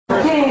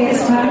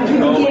time to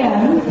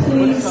begin.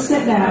 Please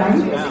sit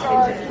down.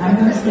 I'm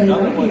going to stay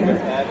right here.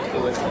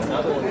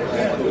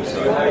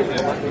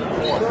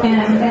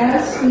 And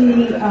as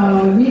we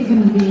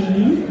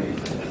reconvene,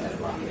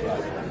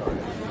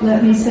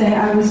 let me say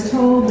I was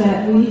told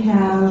that we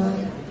have,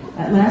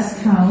 at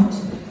last count,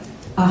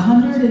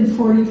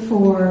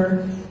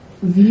 144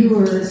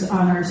 viewers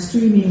on our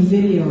streaming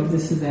video of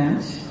this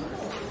event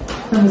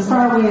from as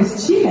far away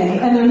as Chile,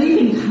 and they're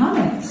leaving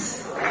comments.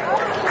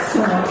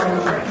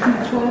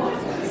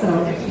 So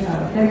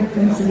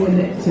thanks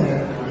again to,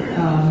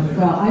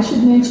 well, I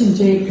should mention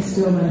Jake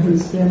Stillman,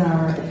 who's been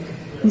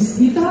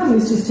he thought he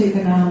was just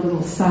taking on a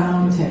little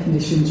sound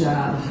technician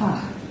job.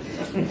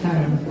 It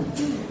kind of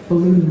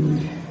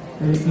ballooned.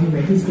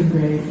 Anyway, he's been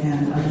great,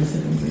 and others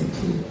have been great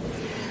too.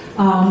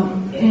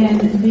 And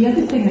the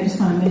other thing I just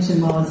want to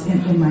mention while it's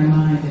in my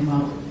mind and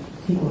while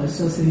people are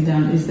still sitting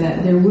down is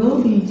that there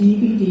will be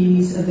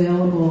DVDs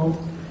available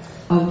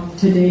of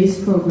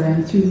today's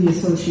program through the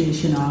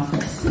association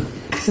office.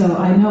 So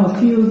I know a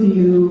few of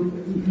you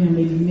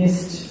maybe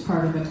missed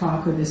part of a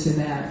talk or this or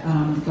that,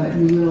 but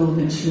you will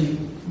eventually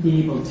be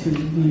able to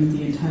view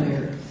the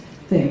entire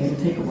thing.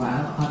 It'll take a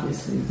while,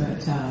 obviously, but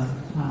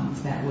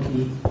that will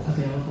be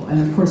available.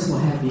 And of course, we'll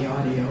have the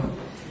audio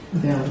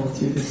available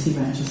through the Sea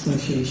Ranch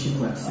Association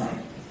website.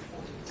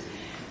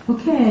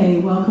 Okay,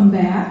 welcome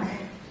back.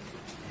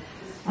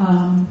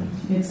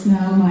 It's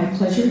now my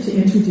pleasure to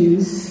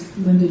introduce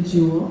Linda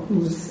Jewell, who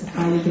was a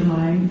colleague of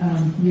mine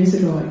years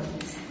ago at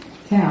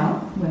Cal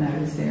when I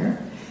was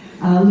there.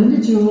 Linda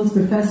Jewell is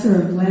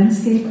professor of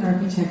landscape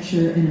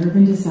architecture and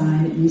urban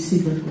design at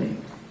UC Berkeley.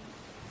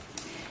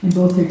 In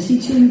both her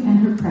teaching and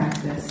her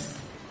practice,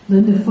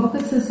 Linda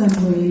focuses on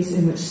ways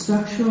in which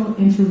structural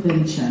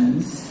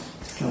interventions,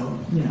 so,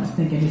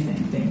 think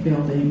anything, think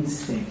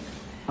buildings, think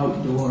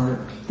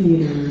outdoor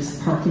theaters,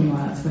 parking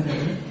lots,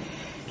 whatever,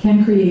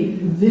 can create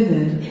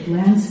vivid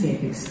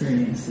landscape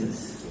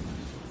experiences.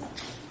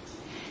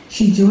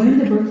 She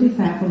joined the Berkeley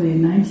faculty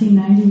in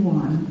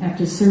 1991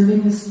 after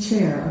serving as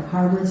chair of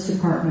Harvard's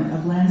Department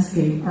of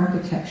Landscape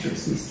Architecture.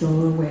 So we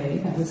stole her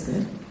away. That was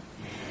good.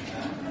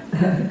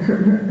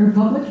 Her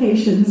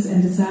publications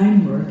and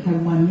design work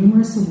have won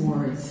numerous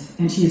awards,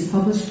 and she has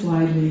published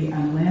widely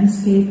on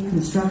landscape,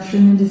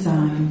 construction, and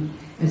design,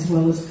 as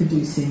well as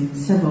producing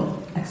several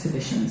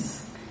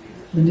exhibitions.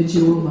 Linda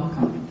Jewell,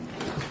 welcome.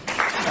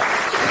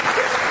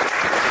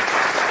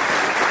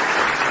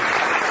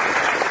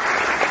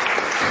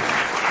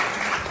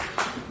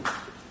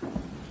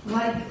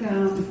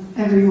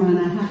 Everyone,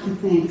 I have to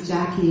thank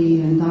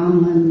Jackie and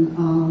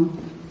Donlyn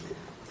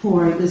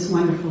for this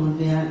wonderful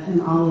event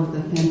and all of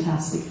the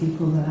fantastic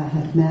people that I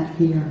have met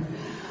here.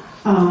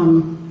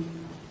 I'm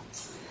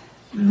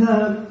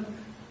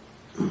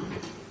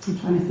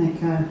trying to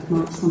think, I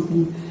marked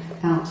something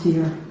out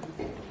here.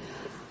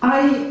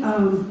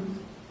 The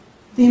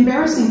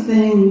embarrassing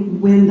thing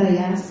when they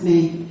asked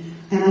me,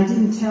 and I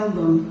didn't tell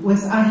them,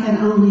 was I had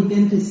only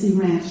been to Sea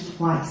Ranch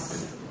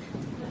twice.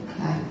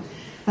 Okay?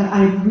 But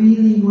I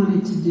really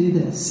wanted to do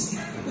this.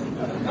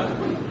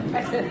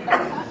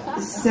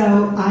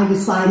 So I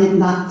decided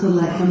not to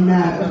let them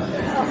know.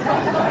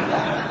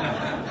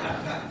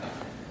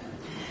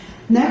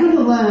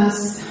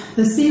 Nevertheless,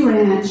 the Sea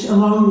Ranch,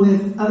 along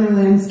with other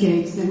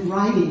landscapes and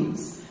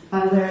writings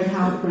by Larry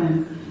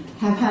Hawthorne,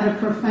 have had a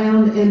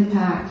profound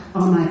impact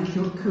on my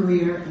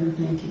career and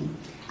thinking.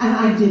 And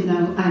I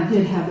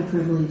did have the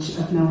privilege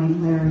of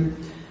knowing Larry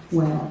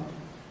well.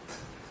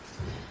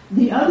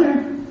 The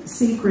other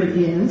secret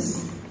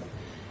is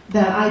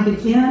that I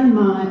began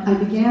my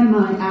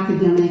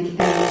academic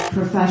and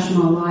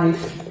professional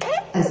life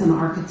as an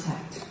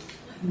architect.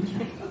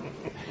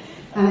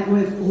 And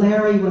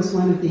Larry was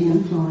one of the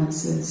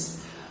influences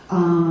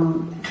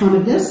from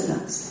a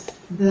distance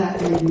that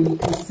made me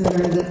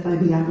consider that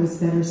maybe I was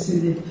better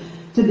suited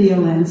to be a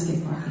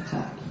landscape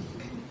architect.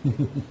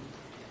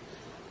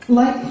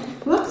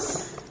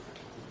 Whoops.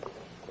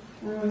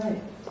 All right.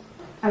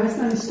 I was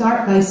going to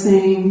start by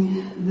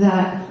saying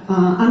that,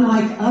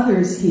 unlike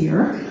others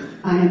here,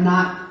 I am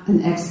not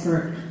an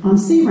expert on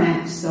Sea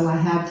Ranch, so I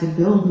had to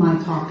build my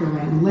talk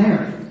around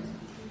Larry.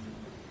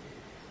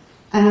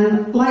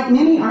 And like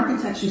many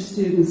architecture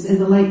students in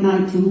the late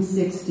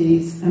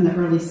 1960s and the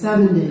early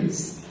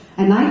 70s,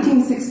 a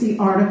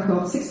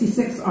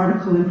 1966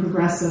 article in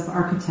Progressive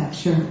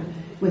Architecture,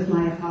 with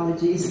my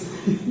apologies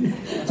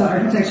to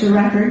Architecture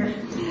Record,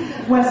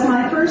 was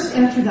my first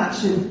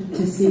introduction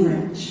to Sea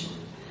Ranch.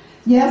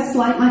 Yes,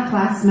 like my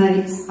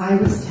classmates, I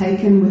was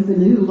taken with the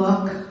new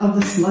look of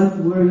the sloped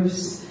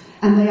roofs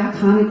and the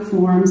iconic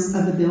forms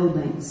of the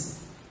buildings.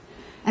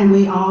 And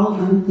we all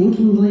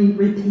unthinkingly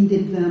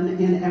repeated them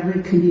in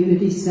every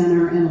community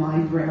center and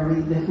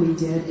library that we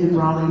did in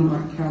Raleigh,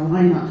 North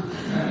Carolina.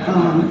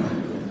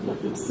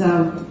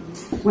 So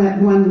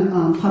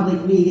one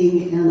public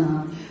meeting in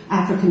an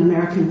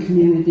African-American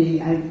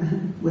community,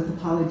 with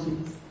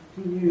apologies, a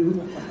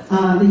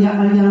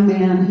young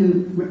man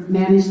who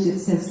managed it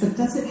says, "But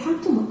does it have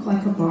to look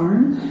like a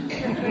barn?"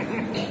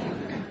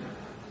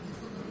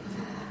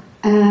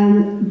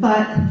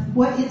 But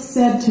what it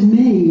said to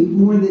me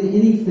more than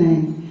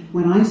anything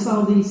when I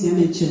saw these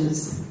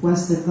images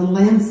was that the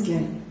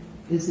landscape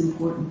is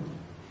important.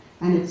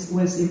 And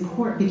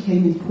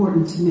became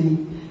important to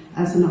me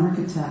as an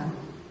architect.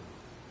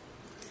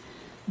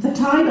 The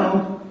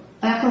title,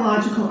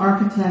 Ecological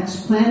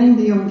Architects Planning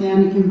the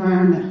Organic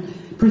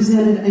Environment,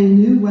 presented a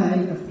new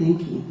way of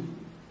thinking.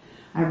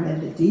 I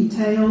read the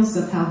details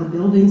of how the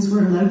buildings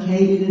were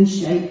located and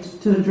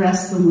shaped to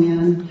address the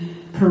wind,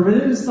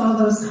 perused all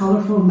those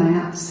colorful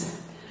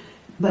maps,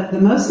 but the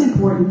most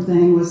important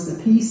thing was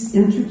the piece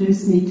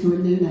introduced me to a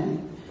new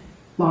name,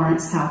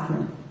 Lawrence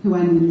Halprin, who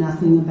I knew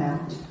nothing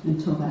about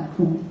until that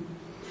point.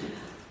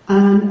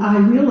 And I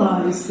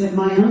realized that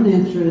my own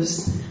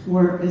interests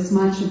were as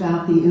much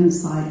about the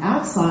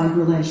inside-outside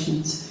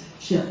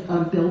relationship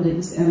of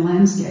buildings and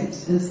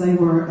landscapes as they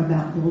were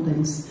about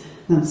buildings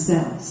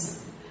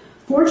themselves.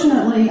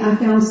 Fortunately, I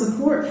found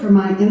support for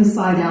my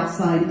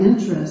inside-outside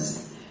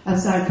interest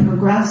as I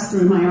progressed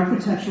through my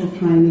architectural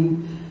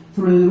training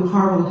through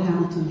Harwell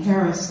Hamilton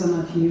Harris, some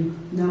of you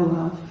know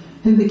of,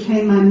 who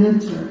became my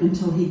mentor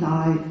until he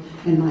died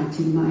in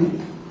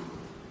 1990.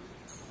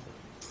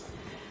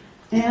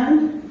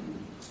 And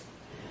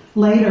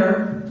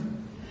later,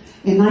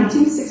 in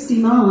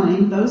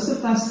 1969, those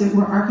of us that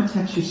were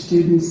architecture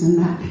students in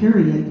that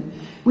period,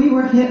 we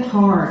were hit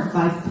hard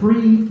by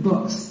 3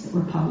 books that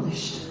were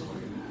published.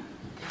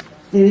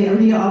 I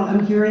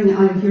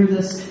hear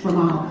this from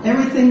all.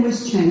 Everything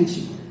was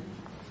changing.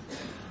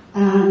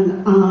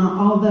 And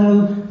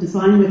although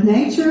Design with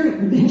Nature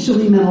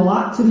eventually meant a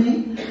lot to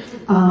me,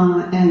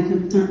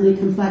 and certainly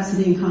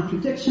Complexity and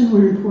Contradiction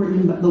were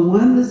important, but the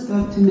one that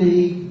spoke to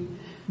me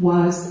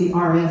was the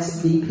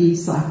RSVP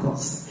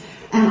cycles.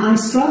 And I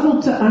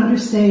struggled to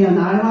understand.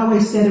 I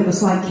always said it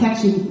was like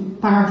catching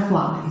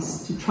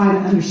fireflies to try to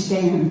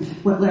understand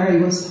what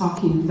Larry was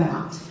talking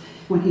about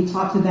when he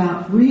talked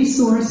about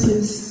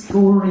resources,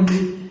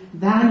 scoring,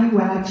 value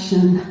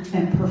action,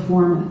 and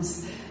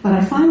performance. But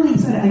I finally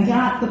said I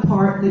got the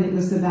part that it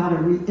was about a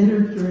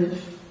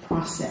reiterative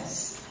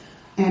process.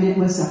 And it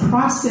was a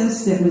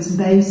process that was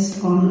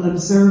based on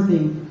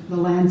observing the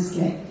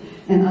landscape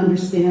and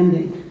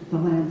understanding the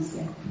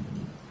landscape.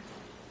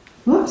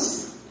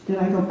 Whoops, did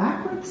I go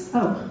backwards?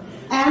 Oh,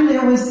 and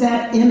there was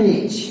that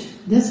image.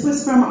 This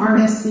was from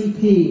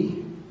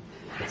RSVP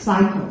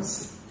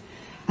cycles.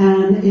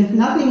 And if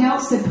nothing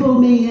else that pulled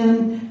me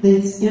in,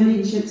 this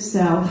image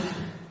itself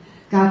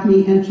got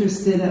me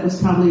interested. That was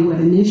probably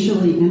what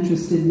initially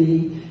interested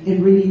me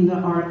in reading the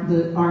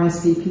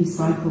RSVP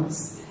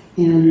cycles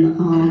in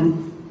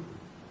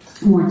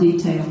more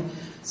detail.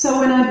 So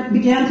when I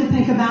began to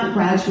think about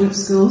graduate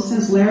school,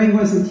 since Larry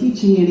wasn't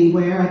teaching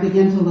anywhere, I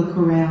began to look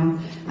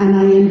around, and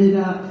I ended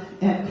up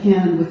at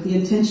Penn with the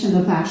intention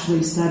of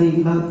actually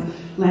studying both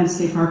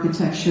landscape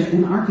architecture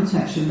and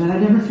architecture, but I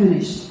never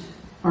finished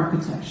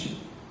architecture.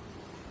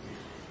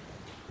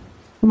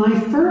 My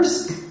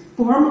first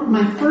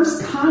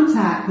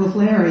contact with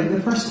Larry,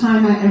 the first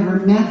time I ever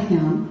met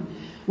him,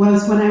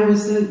 was when I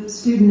was a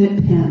student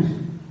at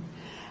Penn.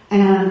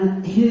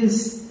 And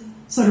his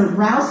sort of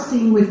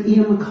rousting with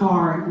Ian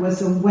McCard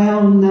was a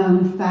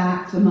well-known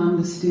fact among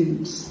the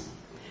students.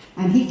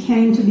 And he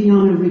came to be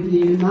on a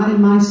review, not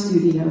in my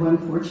studio,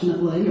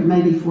 unfortunately, or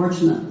maybe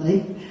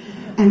fortunately.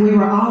 And we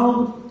were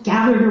all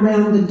gathered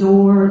around the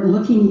door,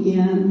 looking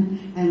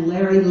in, and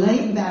Larry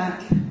laid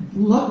back,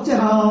 looked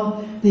at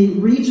all the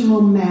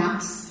regional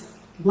maps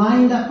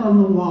lined up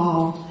on the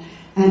wall,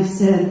 and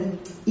said,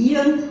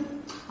 "Ian,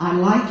 I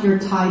like your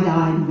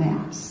tie-dye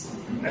maps."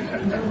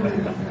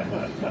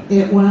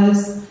 It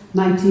was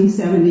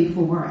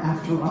 1974,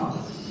 after all.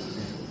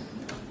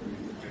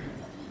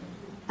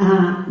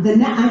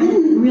 I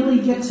didn't really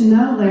get to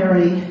know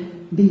Larry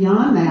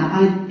beyond that.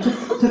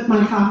 I took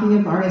my copy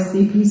of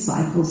RSVP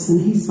Cycles, and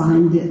he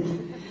signed it,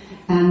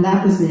 and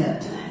that was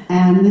it.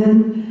 And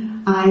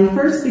then I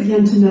first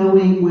began to know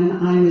him when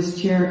I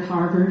was chair at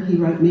Harvard. He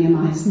wrote me a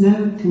nice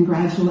note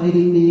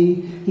congratulating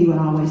me. He would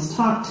always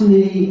talk to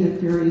me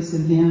at various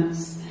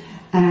events.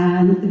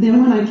 And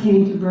then when I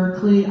came to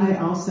Berkeley, I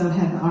also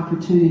had the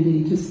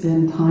opportunity to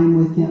spend time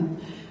with him,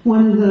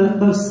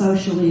 both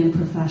socially and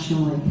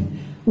professionally.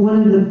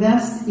 One of the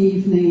best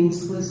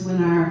evenings was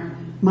when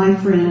my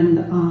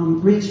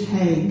friend Rich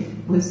Haig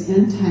was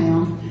in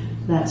town.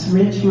 That's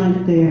Rich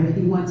right there.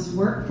 He once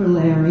worked for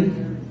Larry.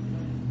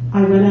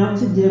 I went out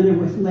to dinner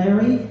with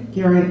Larry,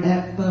 Gary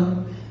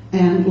Ekbo,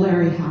 and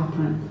Larry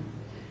Halprin.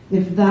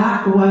 If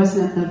that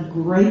wasn't a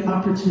great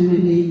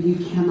opportunity, you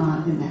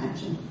cannot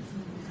imagine.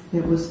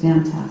 It was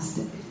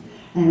fantastic.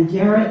 And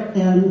Garrett,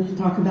 and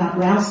talk about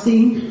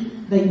rousting,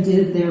 they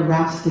did their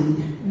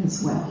rousting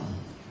as well.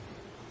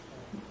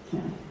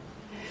 Okay.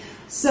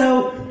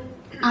 So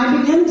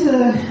I began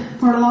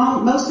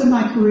most of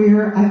my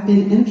career, I've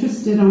been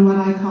interested in what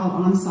I call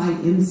on-site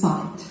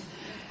insight.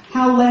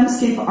 How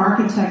landscape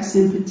architects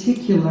in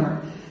particular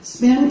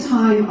spend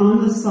time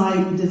on the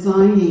site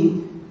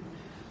designing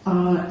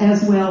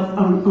as well,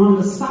 on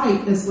the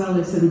site as well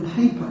as in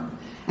paper.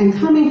 And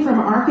coming from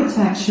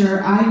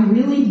architecture, I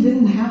really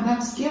didn't have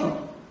that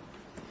skill.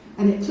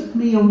 and it took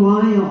me a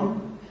while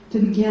to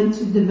begin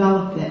to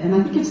develop it. And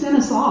I think it's in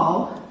us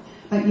all,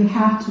 but you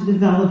have to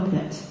develop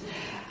it.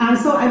 And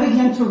so I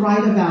began to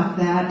write about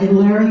that, and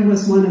Larry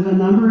was one of a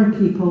number of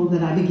people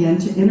that I began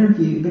to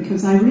interview,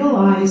 because I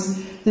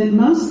realized that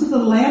most of the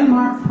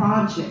landmark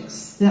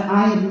projects that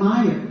I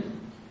admired,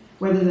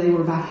 whether they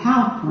were by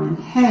Hawthorne,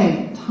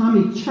 Hay,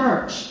 Tommy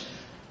Church,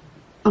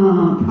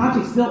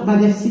 projects built by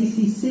the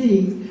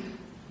CCC,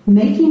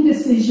 making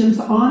decisions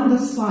on the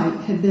site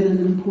had been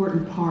an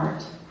important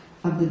part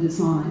of the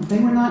design. They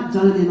were not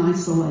done in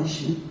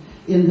isolation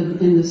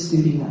in the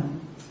studio.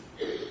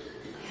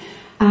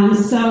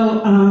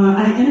 So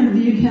I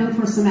interviewed him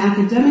for some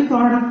academic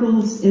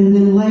articles, and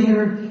then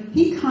later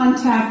he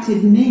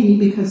contacted me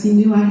because he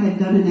knew I had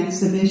done an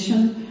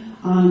exhibition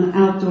on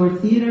outdoor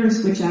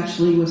theaters, which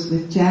actually was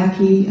with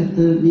Jackie at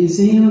the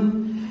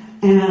museum.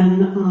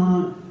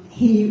 And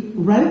he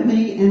wrote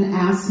me and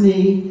asked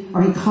me,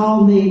 or he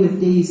called me with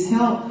Dee's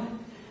help,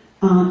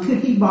 could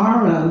he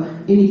borrow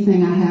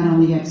anything I had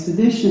on the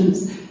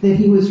exhibitions that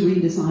he was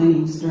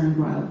redesigning Stern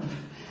Grove.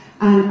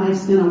 And I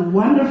spent a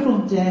wonderful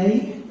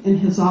day in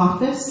his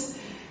office.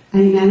 I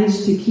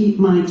managed to keep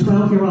my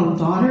 12-year-old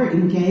daughter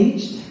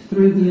engaged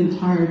through the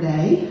entire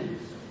day.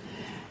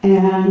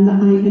 And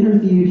I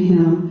interviewed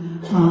him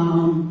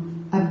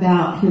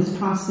about his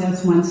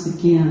process once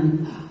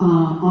again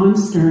on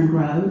Stern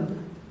Grove.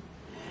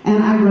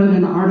 And I wrote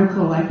an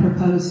article, I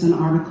proposed an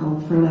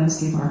article for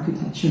Landscape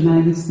Architecture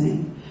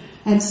magazine.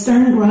 At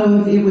Stern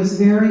Grove, it was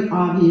very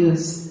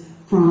obvious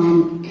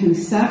from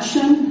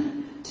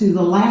conception to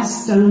the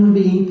last stone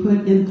being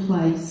put in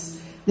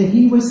place that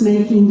he was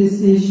making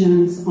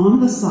decisions on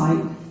the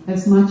site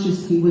as much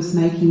as he was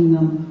making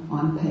them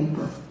on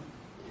paper.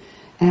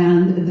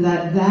 And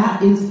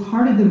that is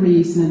part of the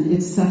reason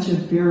it's such a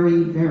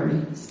very,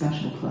 very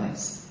special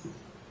place.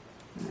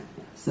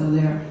 So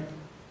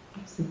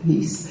that's the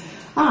piece.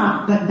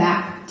 But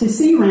back to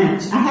Sea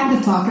Ranch. I had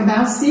to talk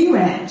about Sea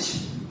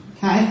Ranch.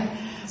 Okay?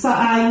 So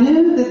I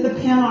knew that the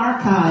Penn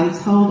Archives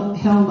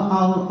held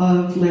all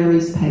of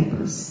Larry's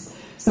papers.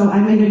 So I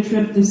made a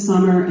trip this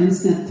summer and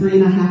spent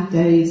 3.5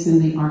 days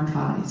in the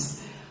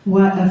archives.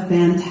 What a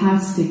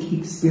fantastic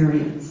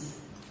experience.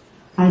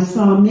 I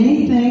saw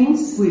many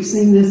things. We've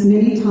seen this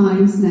many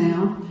times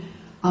now.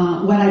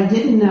 What I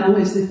didn't know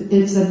is that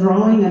it's a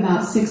drawing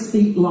about 6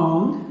 feet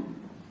long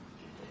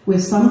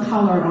with some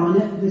color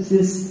on it.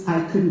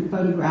 I couldn't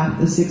photograph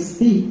the 6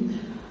 feet.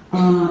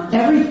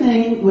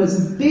 Everything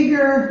was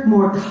bigger,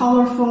 more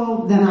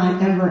colorful than I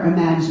ever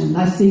imagined.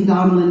 I see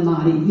Donlyn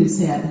nodding his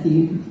head.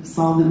 He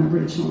saw them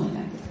originally,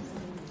 I guess.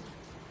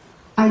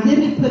 I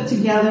did put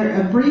together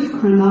a brief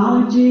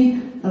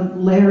chronology of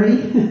Larry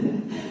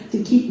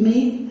to keep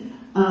me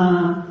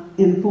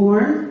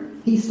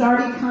informed. He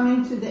started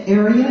coming to the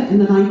area in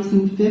the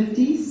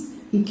 1950s.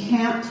 He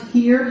camped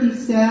here, he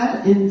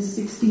said, in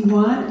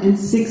 61 and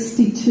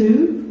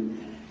 62.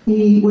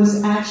 He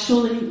was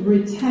actually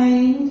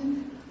retained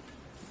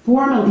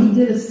formally. He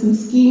did some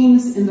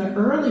schemes in the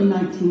early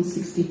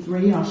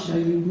 1963. I'll show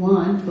you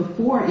one.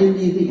 Before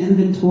any of the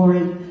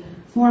inventory,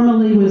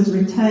 formally was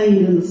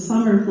retained in the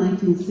summer of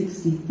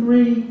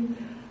 1963.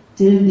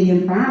 Did the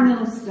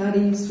environmental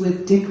studies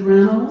with Dick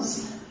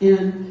Reynolds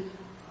in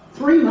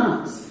 3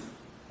 months,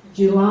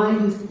 July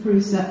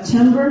through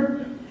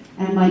September.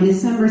 And by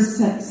December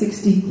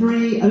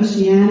 63,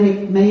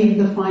 Oceanic made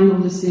the final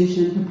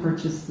decision to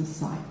purchase the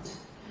site.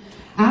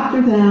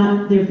 After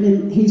that,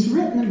 he's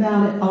written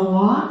about it a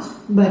lot,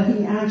 but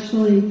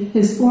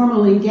his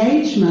formal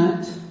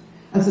engagement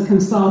as a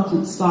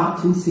consultant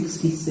stopped in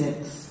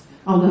 66,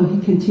 although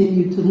he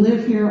continued to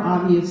live here,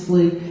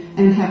 obviously,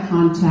 and have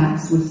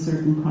contacts with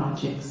certain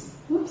projects.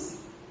 Whoops.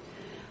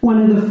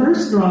 One of the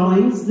first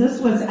drawings, this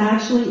was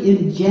actually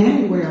in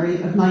January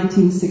of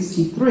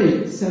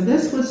 1963, so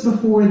this was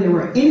before there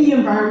were any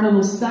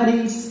environmental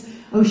studies.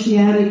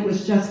 Oceanic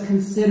was just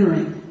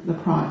considering the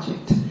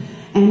project.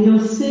 And you'll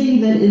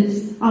see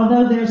that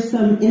although there's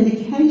some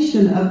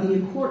indication of the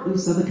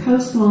importance of the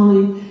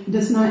coastline, it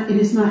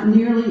is not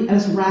nearly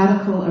as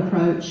radical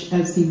approach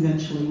as he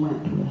eventually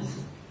went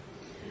with.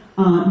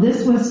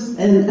 This was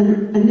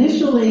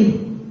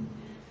initially,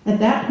 at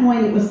that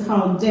point, it was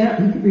called, he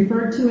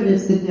referred to it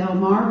as the Del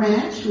Mar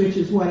Ranch, which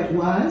is what it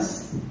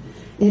was.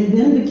 It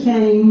then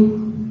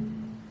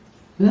became,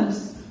 then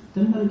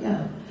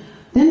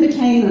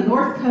became a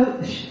North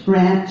Coast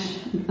Ranch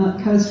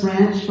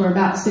for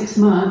about 6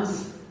 months.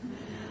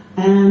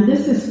 And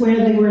this is where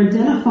they were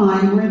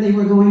identifying where they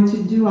were going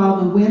to do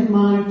all the wind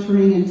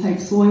monitoring and take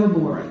soil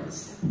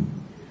borings.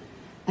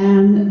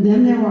 And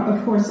then there were,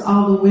 of course,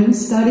 all the wind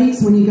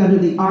studies. When you go to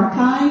the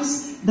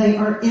archives, they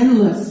are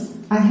endless.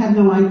 I had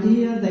no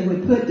idea. They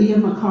would put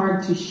Ian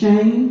McCard to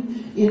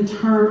shame in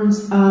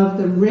terms of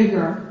the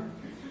rigor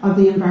of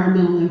the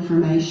environmental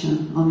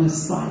information on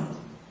this site.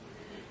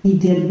 He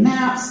did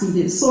maps, he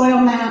did soil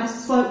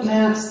maps, slope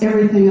maps,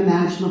 everything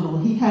imaginable.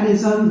 He had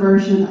his own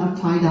version of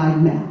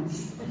tie-dyed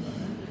maps.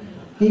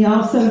 He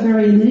also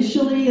very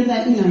initially,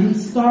 he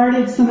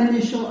started some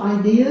initial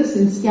ideas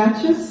and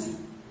sketches,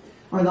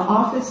 or the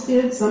office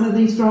did. Some of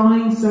these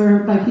drawings are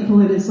by people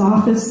in his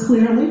office,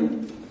 clearly.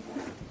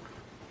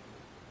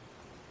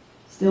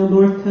 Still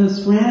North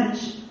Coast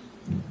Ranch.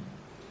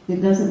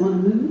 It doesn't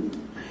want to move.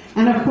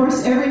 And of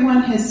course,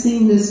 everyone has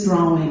seen this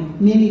drawing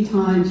many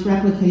times,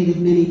 replicated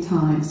many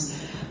times.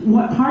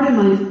 What part of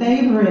my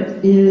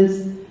favorite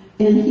is,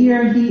 in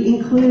here he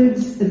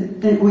includes,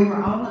 and we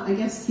were all, I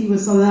guess he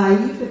was so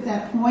naive at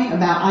that point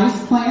about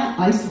ice plant.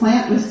 Ice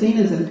plant was seen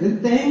as a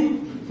good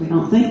thing. We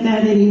don't think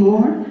that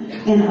anymore.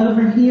 And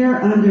over here,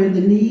 under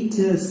the need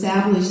to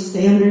establish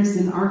standards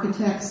in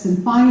architects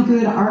and find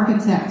good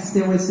architects,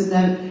 there was a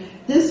note,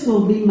 this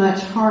will be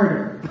much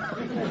harder.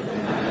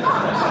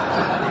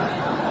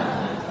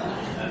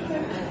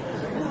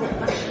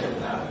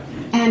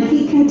 And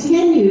he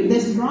continued.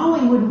 This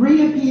drawing would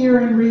reappear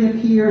and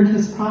reappear, and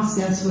his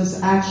process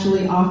was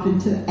actually often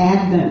to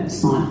add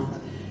notes on it.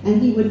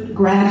 And he would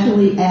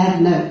gradually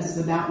add notes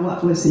about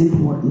what was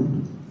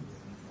important.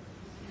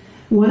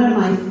 One of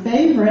my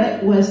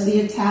favorite was the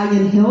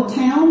Italian hill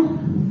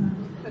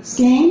town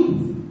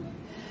scheme,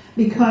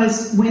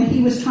 because when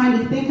he was trying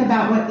to think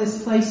about what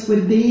this place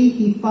would be,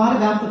 he thought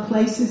about the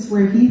places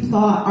where he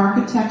thought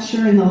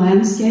architecture and the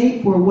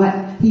landscape were what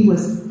he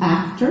was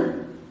after.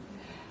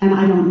 And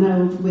I don't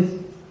know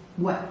with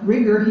what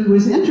rigor he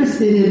was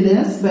interested in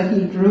this, but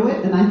he drew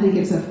it, and I think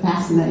it's a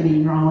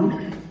fascinating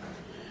drawing.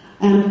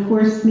 And of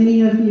course,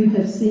 many of you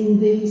have seen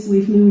these.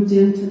 We've moved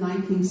into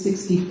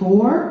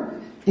 1964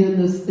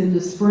 in the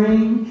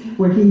spring,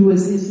 where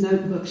his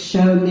notebooks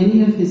show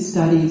many of his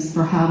studies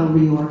for how to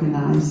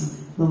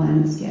reorganize the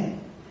landscape.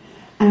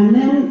 And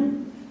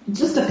then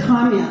just a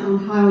comment on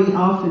how he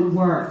often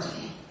worked.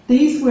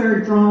 These were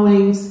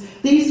drawings,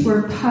 these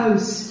were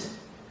post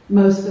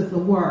most of the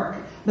work,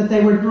 but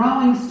they were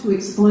drawings to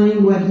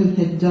explain what he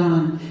had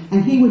done.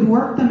 And he would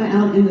work them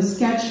out in the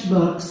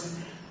sketchbooks,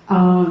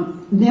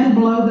 then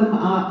blow them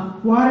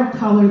up,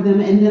 watercolor them,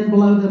 and then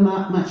blow them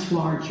up much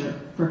larger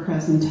for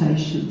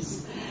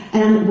presentations.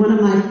 And one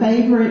of my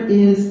favorite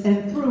is,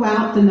 and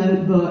throughout the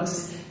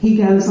notebooks, he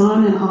goes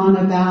on and on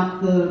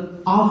about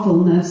the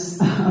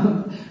awfulness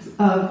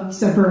of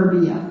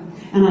suburbia.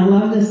 And I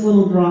love this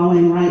little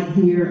drawing right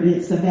here.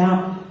 It's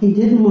about, he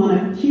didn't want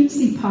a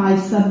cutesy pie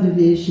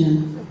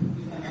subdivision.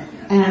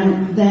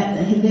 And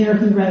that there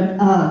he wrote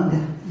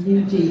UGH,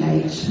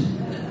 U-G-H.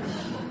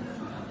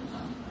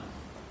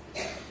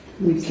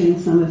 We've seen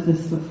some of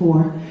this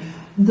before.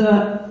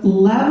 The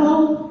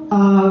level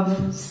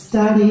of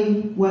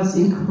study was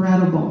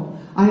incredible.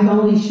 I'm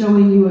only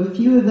showing you a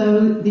few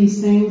of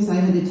these things. I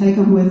had to take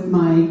them with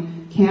my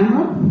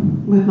camera,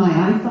 with my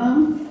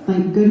iPhone.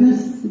 Thank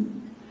goodness.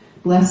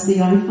 Bless the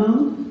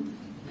iPhone.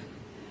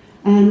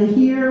 And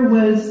here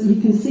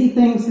you can see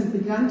things have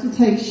begun to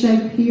take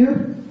shape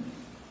here.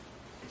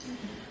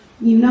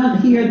 You note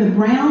here the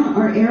brown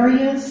are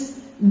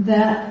areas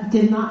that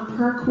did not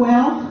perk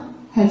well,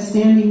 had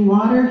standing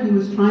water. He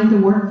was trying to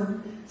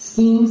work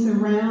schemes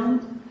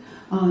around.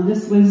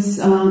 This was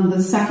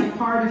the second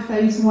part of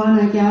phase one,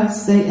 I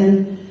guess.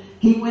 And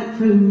he went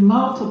through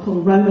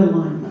multiple road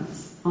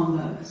alignments on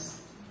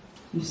those.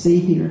 You see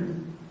here.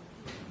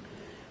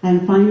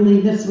 And finally,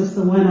 this was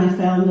the one I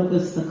found that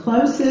was the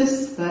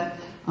closest, but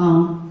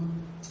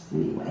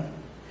anyway.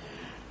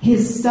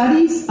 His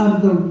studies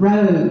of the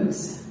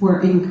roads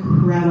were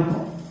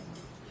incredible.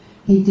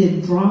 He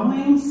did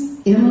drawings,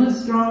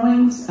 endless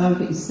drawings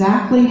of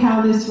exactly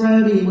how this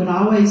road, he would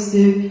always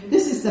do,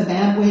 this is the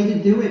bad way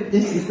to do it,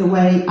 this is the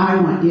way I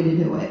want you to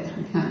do it,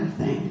 kind of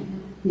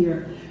thing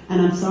here.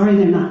 And I'm sorry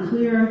they're not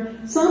clear.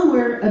 Some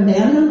were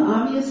abandoned,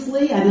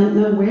 obviously. I don't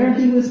know where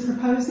he was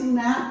proposing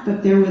that,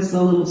 but there was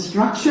a little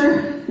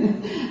structure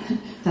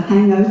to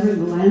hang over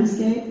the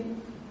landscape.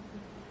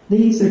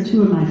 These are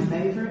two of my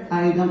favorite.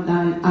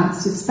 I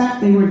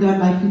suspect they were done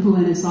by people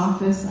in his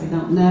office. I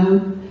don't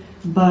know.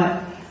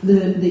 But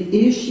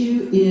the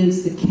issue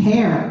is the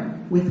care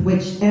with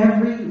which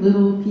every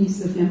little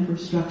piece of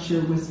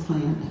infrastructure was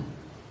planned.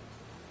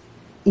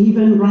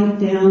 Even right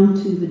down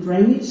to the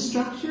drainage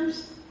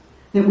structures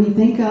that we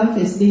think of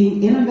as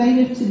being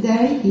innovative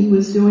today, he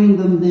was doing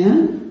them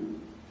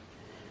then.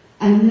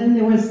 And then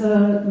there was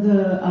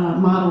the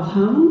model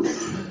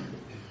homes.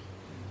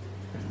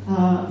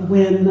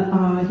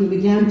 When he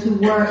began to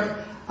work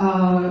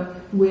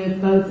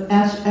with both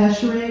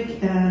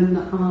Escherick and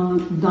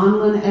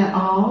Donlyn et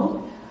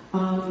al.,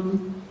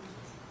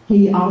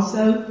 he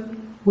also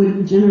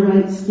would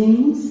generate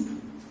schemes.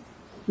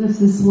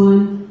 This is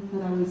one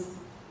that I was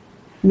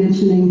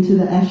mentioning to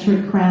the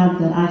Escherick crowd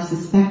that I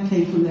suspect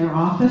came from their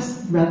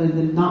office rather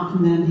than not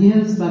from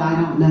his, but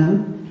I don't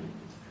know.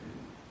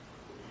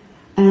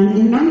 And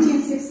in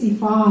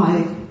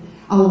 1965,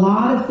 a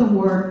lot of the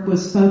work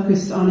was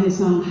focused on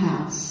his own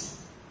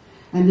house.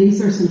 And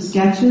these are some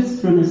sketches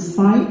from his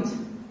site.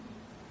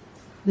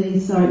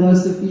 These are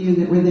those of you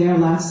that were there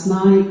last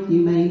night.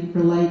 You may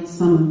relate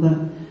some of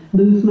the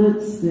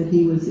movements that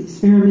he was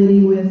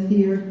experimenting with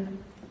here.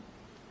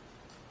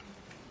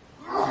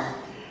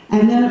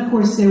 And then, of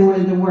course, there were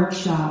the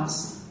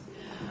workshops.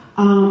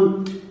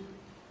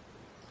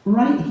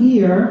 right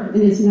here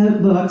in his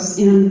notebooks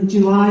in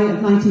July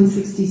of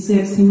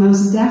 1966, he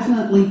most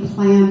definitely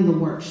planned the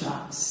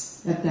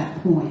workshops at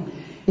that point.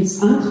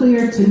 It's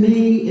unclear to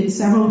me in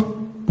several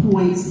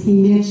points he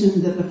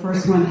mentioned that the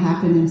first one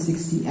happened in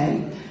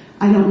 68.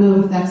 I don't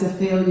know if that's a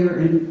failure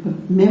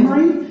in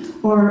memory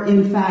or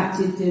in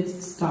fact it did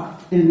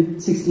stop in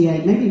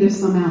 68. Maybe there's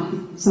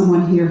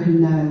someone here who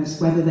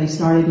knows whether they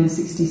started in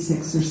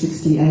 66 or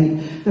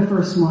 68, the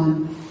first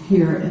one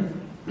here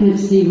at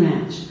Sea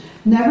Ranch.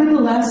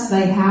 Nevertheless,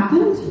 they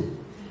happened,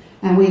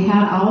 and we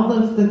had all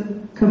of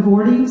the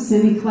cavorting,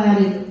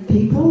 semi-cladded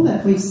people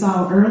that we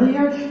saw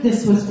earlier.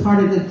 This was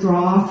part of the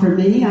draw for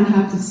me, I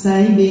have to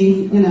say,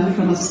 being,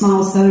 from a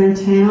small southern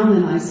town,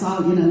 and I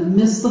saw,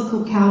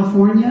 mystical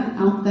California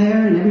out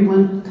there and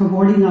everyone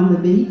cavorting on the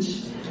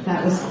beach.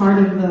 That was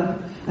part of the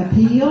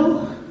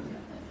appeal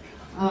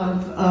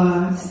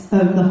of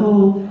the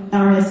whole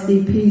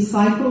RSVP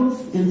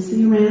cycles in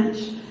Sea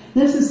Ranch.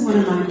 This is one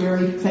of my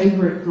very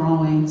favorite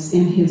drawings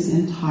in his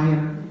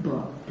entire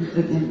book.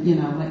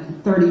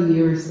 Like 30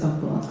 years of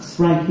books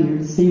right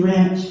here. Sea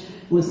Ranch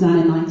was done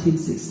in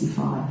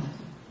 1965.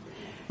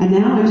 And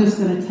now I'm just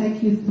going to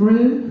take you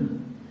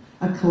through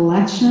a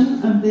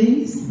collection of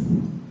these.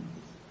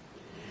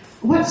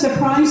 What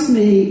surprised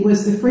me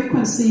was the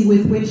frequency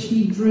with which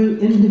he drew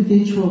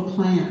individual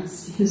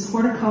plants. His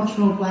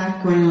horticultural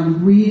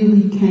background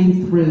really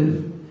came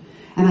through.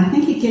 And I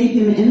think it gave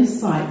him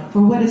insight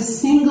for what a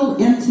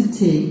single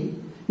entity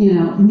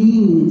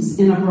means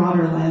in a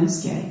broader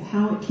landscape,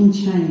 how it can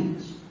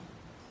change.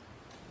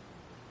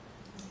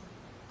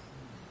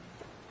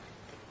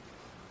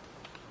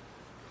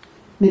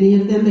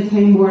 Many of them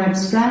became more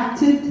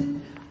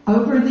abstracted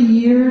over the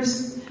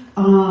years.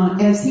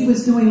 As he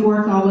was doing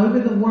work all over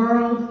the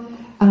world,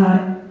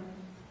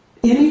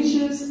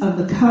 images of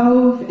the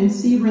Cove and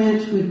Sea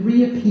Ranch would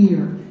reappear,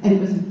 and it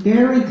was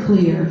very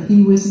clear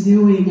he was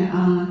doing,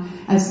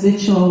 as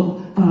Mitchell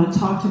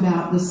talked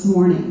about this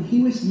morning,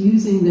 he was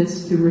using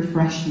this to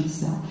refresh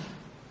himself,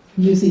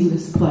 using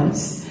this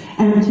place,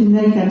 and to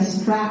make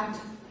abstract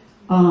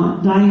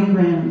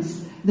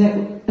diagrams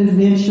that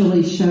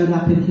eventually showed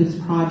up in his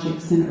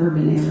projects in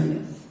urban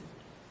areas.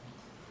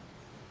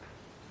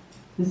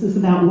 This is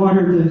about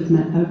water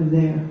movement over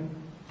there.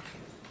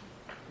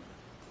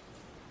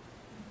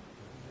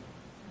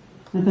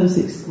 Are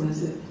those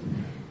exquisite?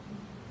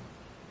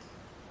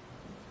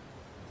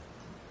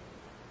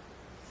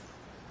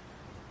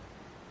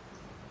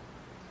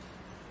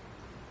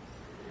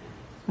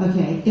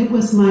 Okay, it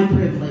was my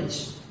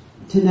privilege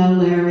to know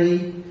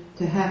Larry,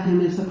 to have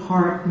him as a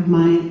part of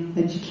my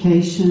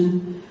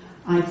education.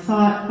 I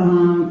thought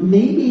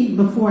maybe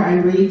before I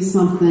read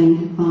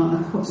something,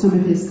 some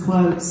of his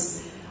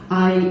quotes,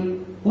 I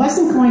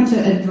wasn't going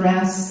to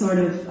address sort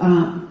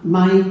of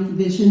my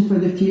vision for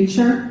the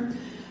future,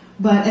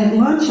 but at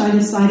lunch I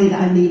decided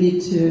I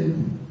needed to,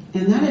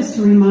 and that is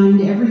to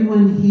remind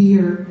everyone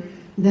here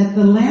that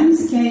the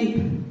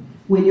landscape,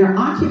 when you're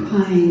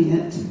occupying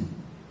it,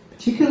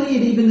 particularly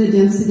at even the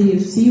density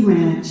of Sea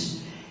Ranch,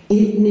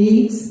 it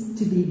needs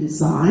to be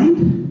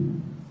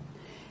designed,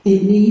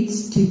 it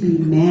needs to be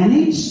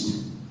managed,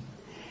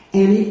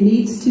 and it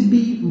needs to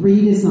be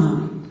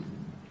redesigned.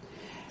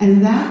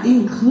 And that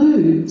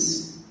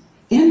includes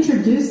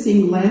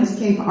introducing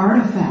landscape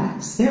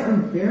artifacts. There are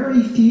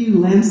very few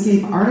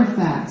landscape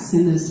artifacts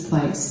in this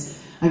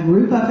place. A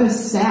group of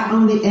us sat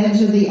on the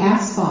edge of the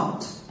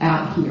asphalt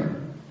out here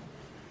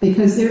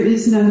because there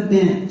is no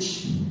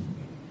bench.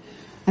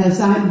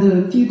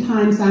 The few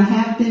times I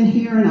have been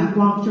here and I've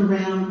walked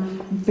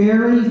around,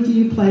 very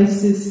few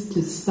places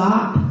to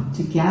stop,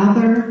 to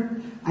gather.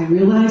 I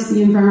realize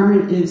the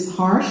environment is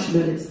harsh,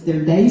 but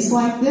there are days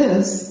like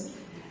this,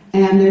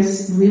 and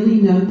there's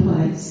really no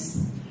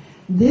place.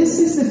 This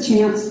is a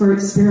chance for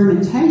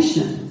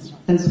experimentation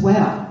as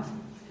well,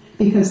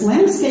 because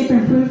landscape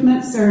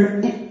improvements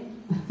are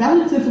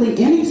relatively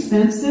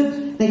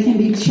inexpensive. They can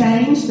be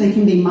changed, they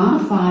can be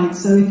modified,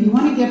 so if you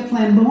want to get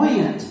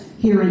flamboyant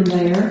here and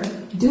there,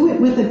 do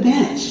it with a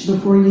bench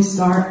before you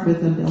start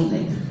with a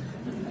building.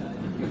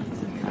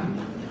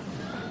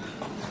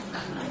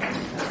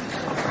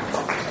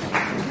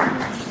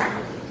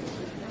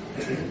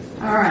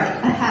 All right,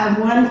 I have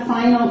one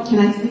final, can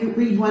I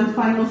read one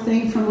final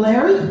thing from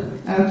Larry?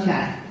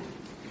 Okay.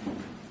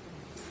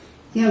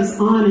 He goes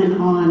on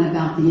and on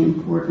about the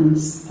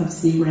importance of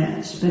Sea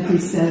Ranch, but he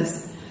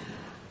says,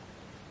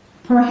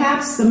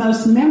 perhaps the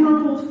most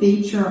memorable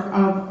feature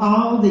of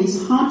all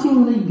these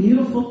hauntingly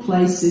beautiful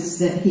places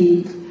that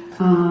he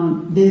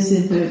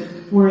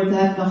visited were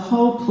that the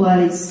whole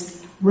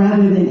place,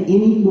 rather than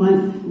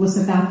anyone, was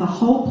about the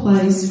whole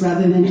place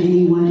rather than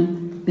any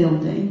one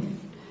building.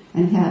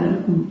 And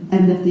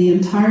that the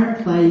entire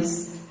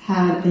place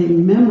had a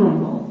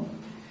memorable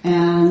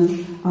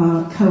and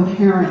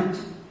coherent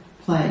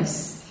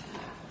place.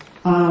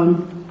 For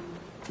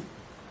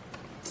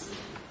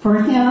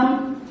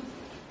him,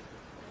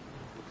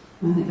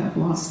 I think I've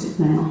lost it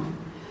now.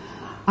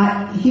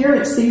 Here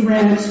at Sea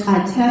Ranch,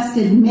 I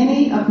tested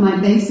many of my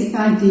basic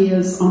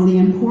ideas on the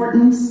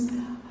importance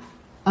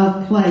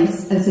of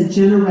place as a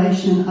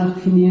generation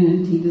of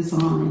community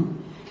design.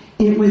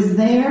 It was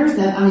there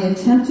that I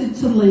attempted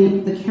to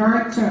link the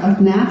character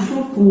of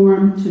natural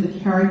form to the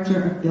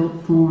character of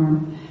built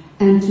form,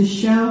 and to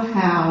show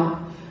how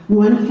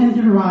one can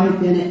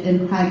derive in it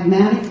in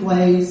pragmatic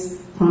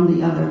ways from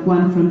the other,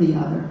 one from the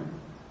other.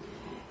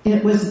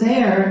 It was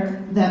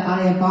there that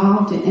I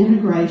evolved an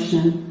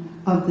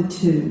integration of the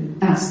two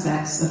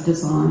aspects of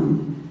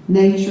design,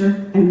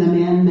 nature and the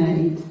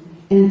man-made,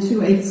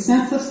 into a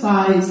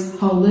synthesized,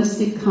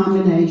 holistic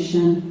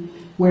combination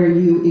where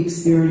you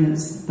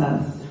experience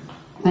both.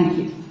 Thank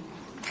you.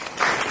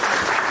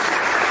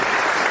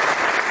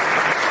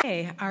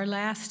 Okay, our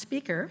last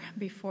speaker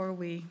before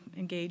we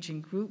engage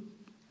in group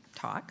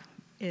talk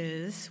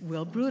is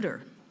Will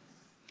Bruder,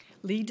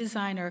 lead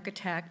design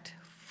architect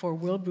for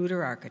Will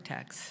Bruder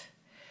Architects,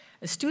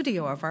 a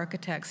studio of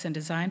architects and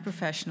design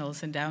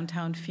professionals in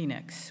downtown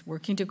Phoenix,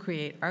 working to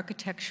create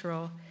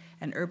architectural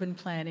and urban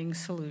planning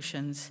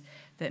solutions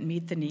that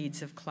meet the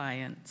needs of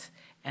clients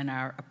and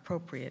are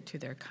appropriate to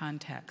their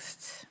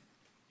contexts.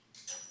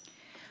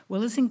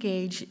 Will is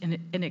engaged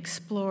in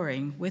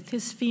exploring with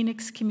his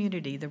Phoenix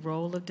community the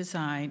role of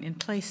design in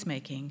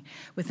placemaking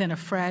within a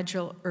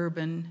fragile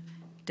urban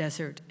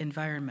desert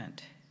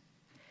environment.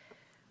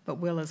 But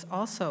Will is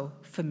also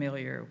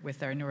familiar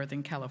with our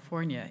Northern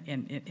California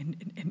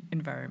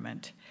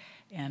environment,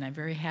 and I'm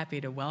very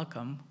happy to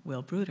welcome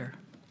Will Bruder.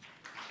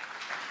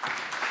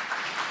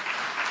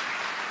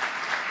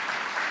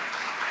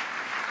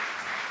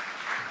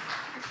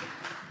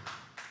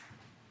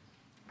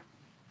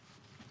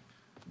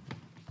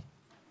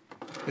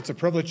 It's a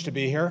privilege to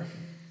be here.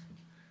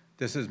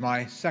 This is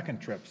my second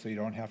trip, so you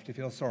don't have to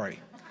feel sorry.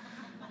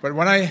 But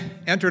when I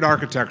entered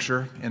architecture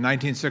in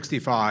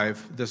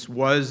 1965, this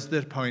was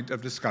the point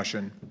of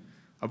discussion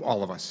of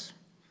all of us.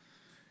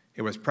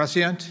 It was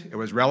prescient, it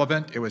was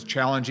relevant, it was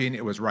challenging,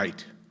 it was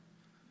right.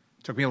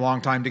 It took me a long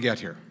time to get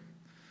here.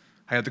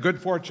 I had the good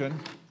fortune,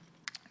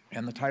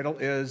 and the title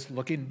is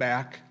Looking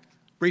Back,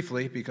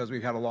 briefly, because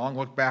we've had a long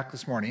look back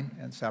this morning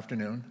and this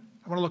afternoon.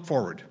 I want to look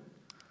forward.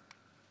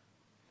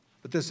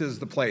 But this is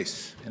the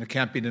place, and it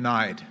can't be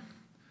denied.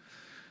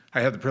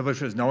 I had the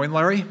privilege of knowing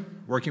Larry,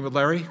 working with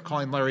Larry,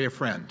 calling Larry a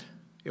friend.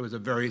 It was a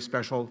very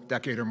special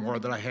decade or more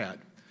that I had.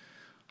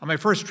 On my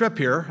first trip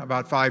here,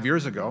 about 5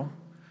 years ago,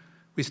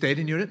 we stayed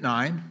in Unit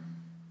 9.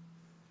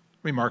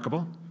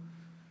 Remarkable.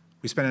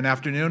 We spent an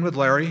afternoon with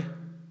Larry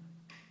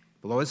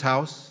below his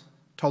house.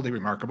 Totally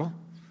remarkable.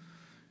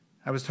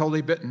 I was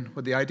totally bitten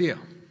with the idea.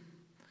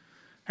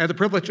 I had the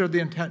privilege of the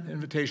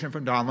invitation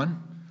from Donlyn,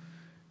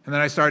 and then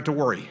I started to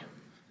worry.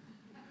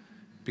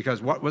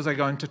 Because what was I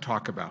going to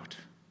talk about?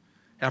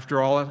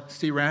 After all,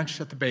 Sea Ranch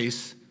at the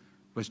base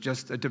was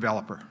just a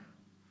developer,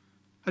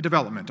 a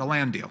development, a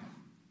land deal.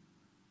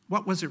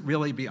 What was it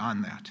really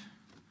beyond that?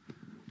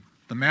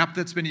 The map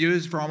that's been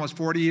used for almost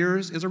 40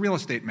 years is a real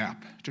estate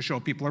map to show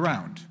people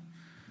around.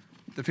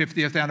 The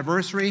 50th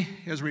anniversary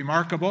is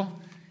remarkable,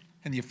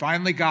 and you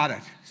finally got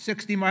it.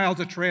 60 miles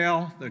of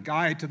trail, the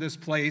guide to this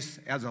place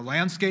as a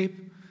landscape,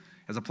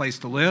 as a place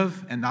to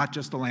live, and not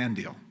just a land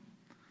deal.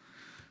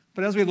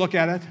 But as we look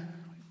at it,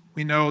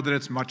 we know that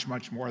it's much,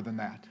 much more than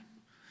that.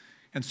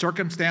 And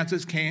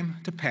circumstances came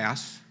to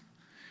pass.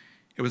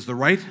 It was the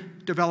right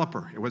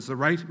developer. It was the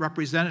right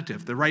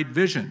representative, the right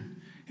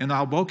vision in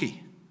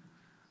Albuquerque.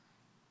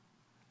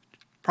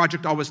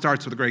 Project always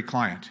starts with a great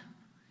client.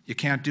 You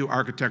can't do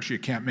architecture, you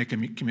can't make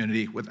a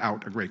community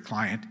without a great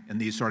client in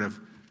these sort of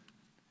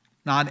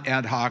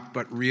non-ad hoc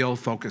but real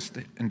focused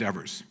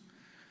endeavors.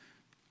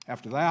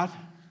 After that,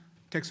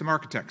 take some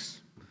architects.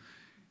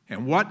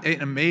 And what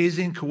an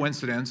amazing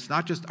coincidence,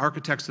 not just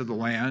architects of the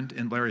land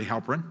in Larry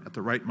Halperin at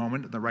the right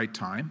moment, at the right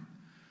time,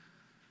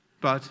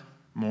 but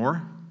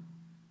Moore,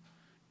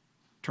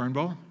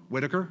 Turnbull,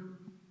 Whitaker,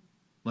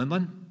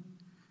 Lyndon,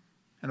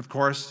 and of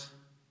course,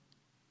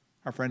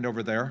 our friend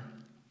over there,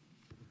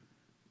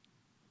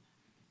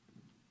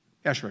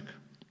 Esherick.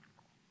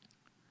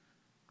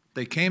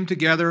 They came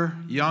together,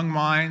 young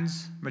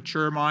minds,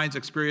 mature minds,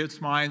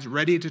 experienced minds,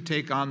 ready to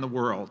take on the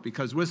world,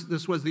 because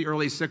this was the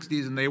early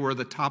 60s and they were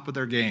the top of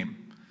their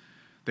game.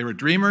 They were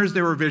dreamers,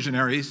 they were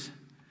visionaries,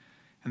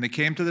 and they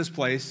came to this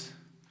place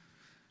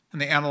and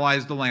they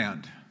analyzed the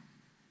land.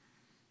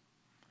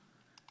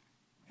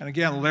 And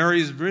again,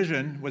 Larry's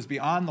vision was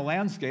beyond the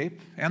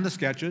landscape and the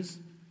sketches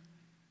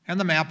and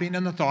the mapping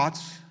and the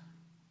thoughts,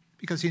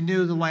 because he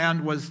knew the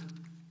land was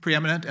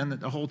preeminent and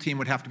that the whole team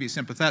would have to be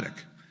sympathetic.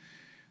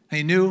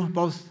 He knew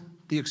both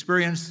the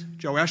experienced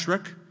Joe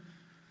Esherick,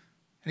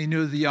 and he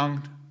knew the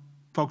young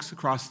folks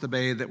across the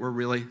bay that were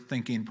really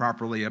thinking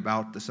properly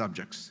about the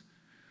subjects.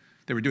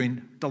 They were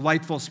doing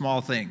delightful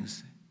small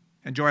things.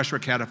 And Joe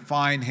Esherick had a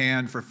fine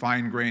hand for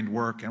fine-grained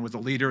work and was a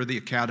leader of the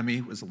academy,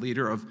 was a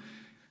leader of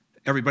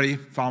everybody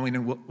following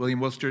in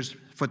William Worcester's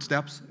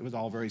footsteps. It was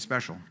all very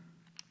special.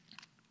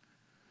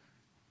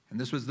 And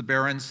this was the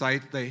barren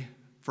site they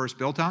first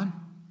built on,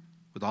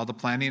 with all the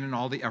planning and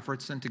all the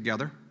efforts and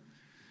together.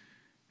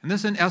 And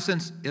this, in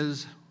essence,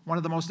 is one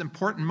of the most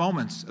important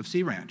moments of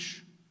Sea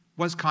Ranch,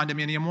 was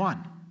Condominium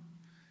 1.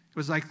 It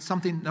was like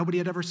something nobody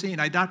had ever seen.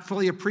 I'd not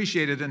fully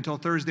appreciated it until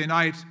Thursday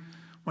night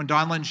when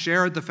Donlyn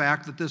shared the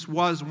fact that this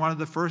was one of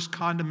the first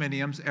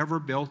condominiums ever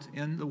built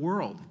in the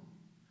world.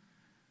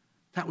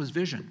 That was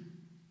vision.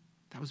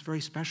 That was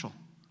very special.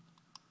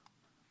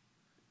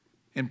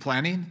 In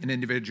planning, in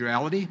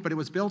individuality, but it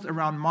was built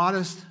around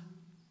modest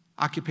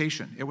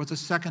occupation. It was a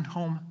second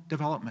home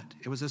development.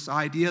 It was this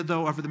idea,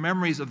 though, of the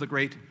memories of the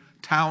great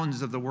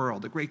towns of the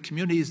world, the great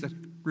communities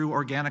that grew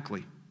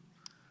organically.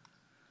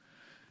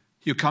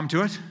 You come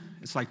to it,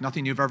 it's like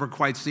nothing you've ever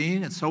quite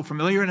seen. It's so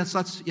familiar and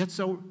it's yet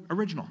so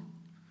original.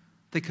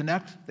 They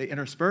connect, they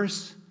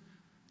intersperse,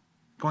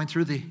 going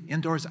through the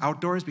indoors,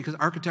 outdoors, because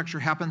architecture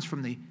happens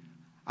from the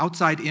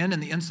outside in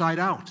and the inside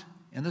out.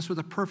 And this was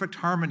a perfect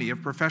harmony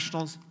of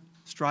professionals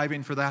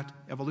striving for that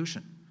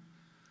evolution.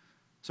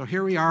 So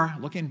here we are,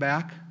 looking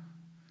back.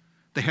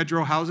 The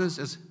hedgerow houses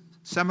is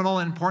seminal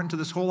and important to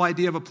this whole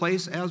idea of a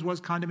place, as was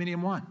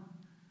Condominium 1.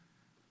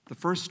 The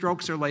first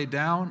strokes are laid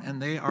down,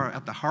 and they are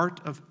at the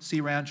heart of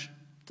Sea Ranch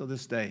to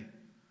this day.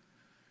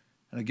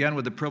 And again,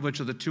 with the privilege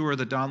of the tour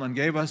that Donlyn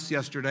gave us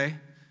yesterday,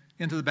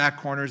 into the back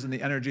corners and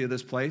the energy of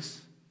this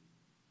place,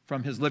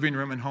 from his living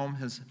room and home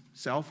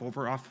himself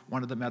over off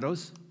one of the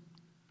meadows,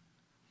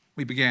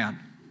 we began.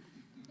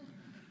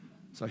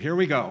 So here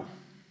we go.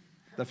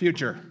 The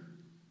future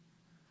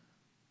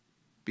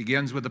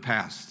begins with the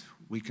past.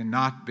 We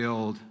cannot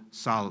build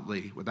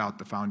solidly without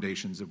the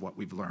foundations of what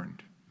we've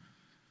learned.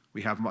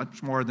 We have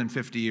much more than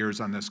 50 years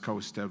on this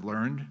coast to have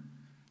learned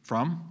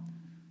from.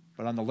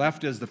 But on the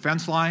left is the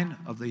fence line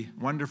of the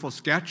wonderful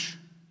sketch,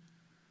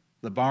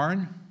 the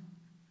barn.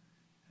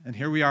 And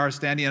here we are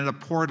standing at a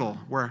portal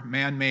where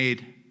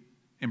man-made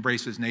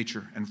embraces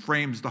nature and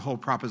frames the whole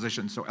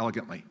proposition so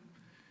elegantly.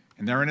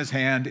 And there in his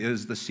hand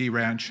is the Sea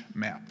Ranch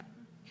map.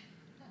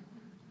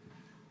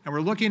 And we're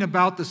looking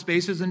about the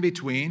spaces in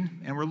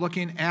between, and we're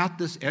looking at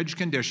this edge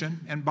condition.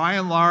 And by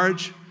and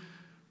large,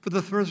 for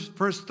the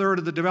first third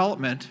of the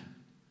development,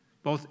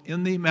 both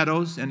in the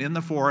meadows and in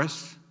the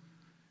forests,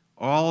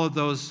 all of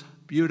those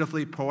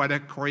beautifully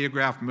poetic,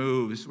 choreographed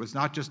moves was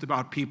not just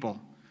about people.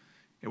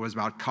 It was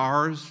about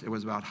cars, it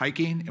was about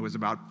hiking, it was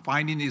about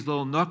finding these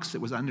little nooks,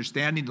 it was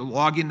understanding the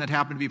logging that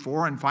happened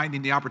before and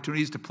finding the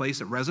opportunities to place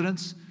a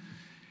residence.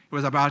 It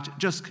was about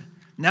just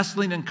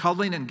nestling and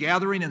cuddling and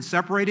gathering and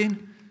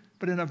separating,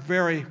 but in a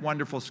very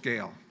wonderful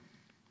scale.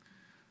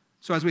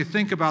 So as we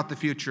think about the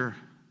future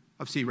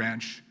of Sea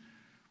Ranch,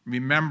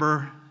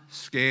 remember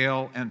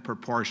scale and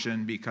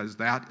proportion, because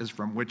that is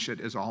from which it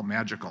is all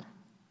magical.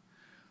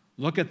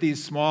 Look at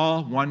these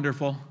small,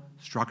 wonderful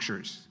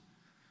structures.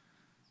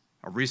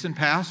 A recent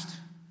past,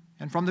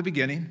 and from the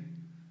beginning,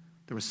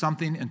 there was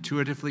something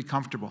intuitively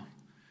comfortable.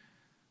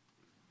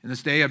 In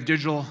this day of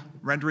digital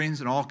renderings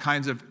and all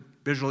kinds of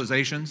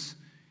visualizations,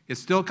 it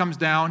still comes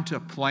down to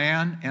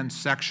plan and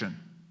section.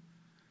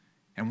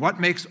 And what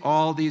makes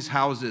all these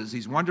houses,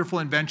 these wonderful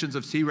inventions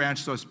of Sea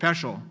Ranch so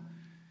special,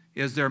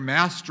 is their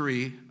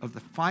mastery of the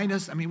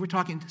finest. I mean, we're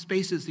talking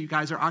spaces that you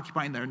guys are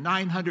occupying there,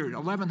 900,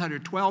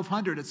 1,100,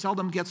 1,200. It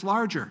seldom gets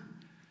larger.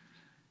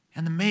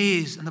 And the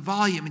maze and the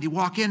volume, and you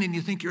walk in and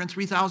you think you're in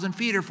 3,000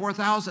 feet or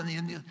 4,000,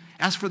 and you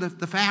ask for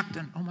the fact,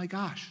 and oh my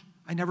gosh,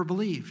 I never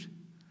believed.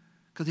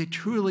 Because they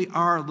truly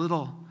are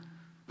little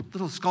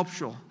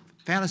sculptural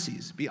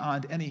fantasies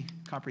beyond any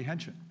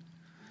comprehension.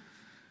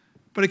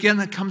 But again,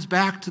 that comes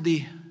back to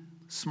the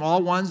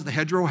small ones, the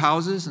hedgerow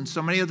houses, and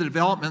so many of the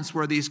developments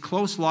where these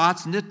close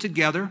lots knit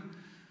together.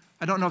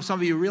 I don't know if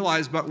some of you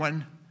realize, but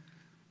when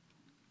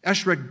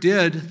Esherick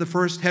did the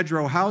first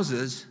hedgerow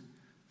houses,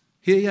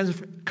 he and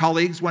his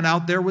colleagues went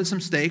out there with some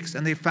stakes,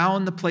 and they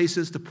found the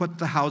places to put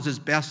the houses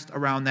best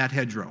around that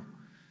hedgerow.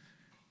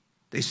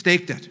 They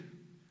staked it.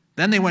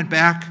 Then they went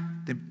back,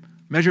 they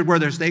measured where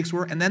their stakes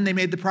were, and then they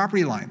made the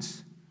property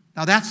lines.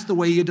 Now that's the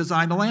way you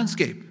design a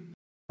landscape.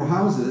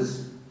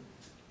 Houses,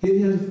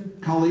 he and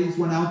his colleagues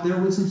went out there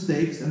with some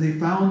stakes, and they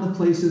found the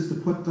places to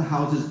put the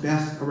houses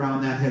best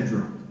around that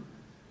hedgerow.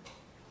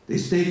 They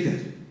staked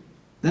it.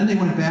 Then they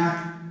went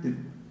back, they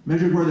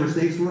measured where their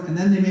stakes were, and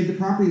then they made the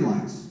property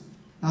lines.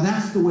 Now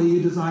that's the way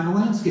you design a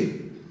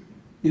landscape.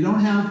 You don't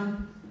have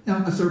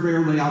a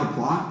surveyor lay out a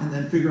plot and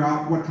then figure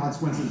out what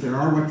consequences there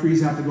are, what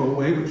trees have to go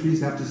away, what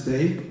trees have to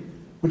stay,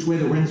 which way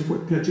the wind's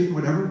pitching,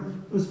 whatever.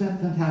 It was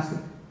fantastic.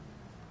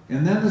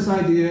 And then this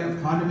idea of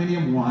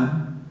Condominium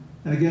 1,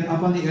 and again,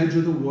 up on the edge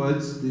of the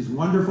woods, these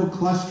wonderful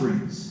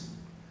clusterings.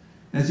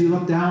 As you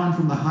look down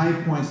from the high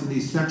points in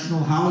these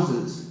sectional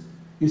houses,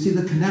 you see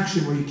the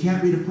connection where you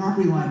can't read a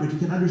property line, but you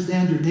can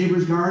understand your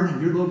neighbor's garden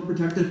and your little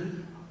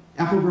protected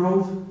apple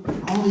grove.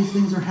 All these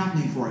things are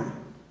happening for you.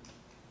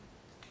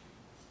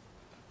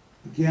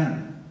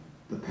 Again,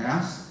 the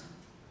past,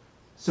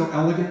 so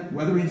elegant,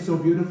 weathering so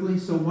beautifully,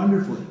 so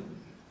wonderfully.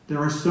 There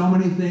are so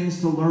many things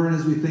to learn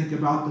as we think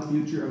about the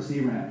future of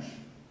Sea Ranch.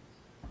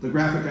 The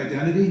graphic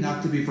identity,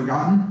 not to be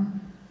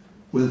forgotten,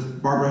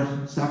 with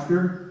Barbara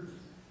Stefker,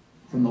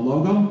 from the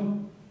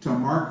logo to a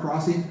mark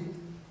crossing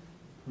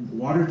from the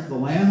water to the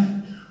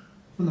land,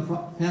 from the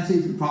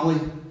fancy folly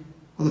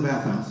of the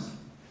bathhouse.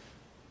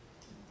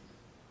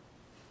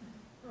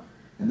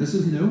 And this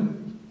is new.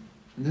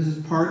 And this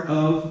is part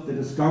of the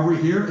discovery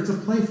here. It's a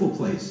playful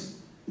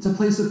place. It's a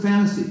place of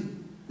fantasy.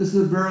 This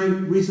is a very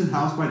recent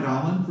house by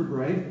Donlyn for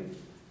Greg.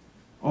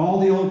 All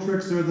the old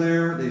tricks are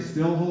there. They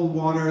still hold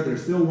water. They're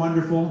still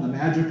wonderful. The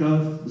magic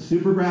of the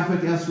super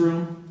graphic S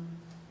room.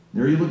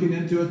 There you're looking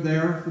into it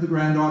there for the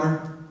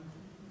granddaughter.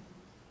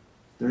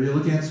 There you're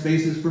looking at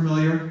spaces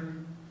familiar.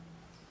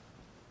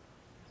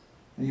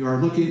 And you are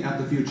looking at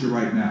the future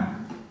right now.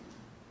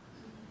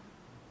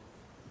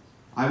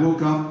 I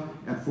woke up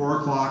at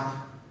 4 o'clock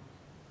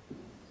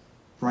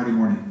Friday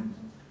morning.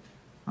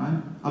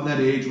 I'm of that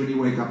age when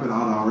you wake up at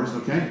odd hours,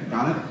 okay?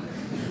 Got it?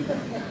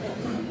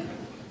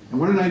 And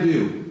what did I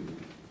do?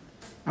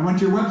 I went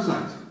to your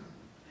website,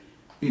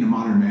 being a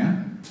modern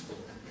man.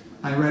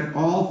 I read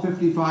all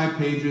 55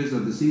 pages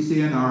of the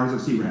CCNRs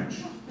of Sea Ranch,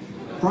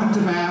 front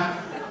to back,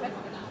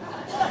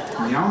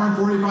 in the hour and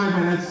 45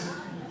 minutes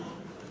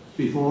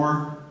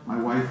before my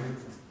wife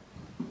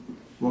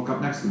woke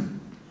up next to me.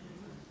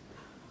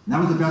 And that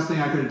was the best thing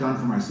I could have done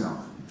for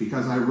myself,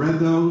 because I read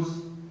those,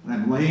 and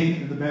I'm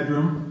laying in the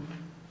bedroom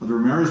of the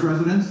Ramirez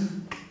residence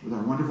with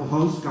our wonderful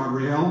hosts,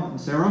 Gabrielle and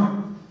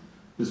Sarah.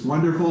 This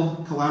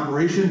wonderful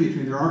collaboration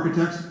between their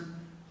architects,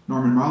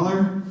 Norman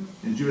Mahler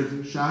and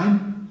Judith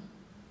Schein.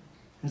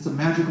 It's a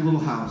magical little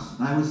house.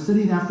 And I was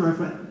sitting after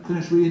I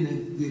finished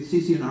reading the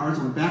CCNRs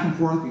and went back and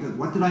forth because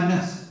what did I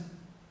miss?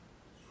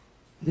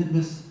 I didn't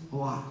miss a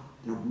lot.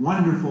 They're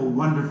wonderful,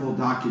 wonderful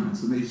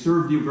documents, and they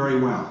served you very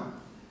well.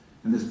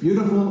 And this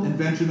beautiful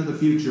invention of the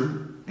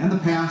future and the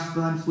past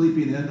that I'm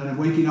sleeping in, that I'm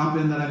waking up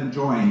in, that I'm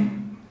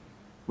enjoying,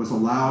 was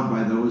allowed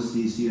by those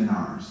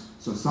CCNRs.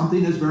 So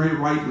something is very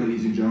right,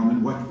 ladies and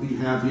gentlemen. What we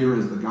have here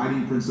is the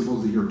guiding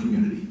principles of your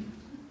community.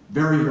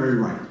 Very, very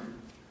right.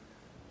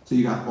 So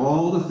you got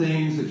all the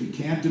things that you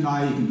can't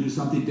deny you can do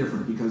something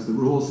different because the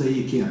rules say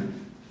you can't.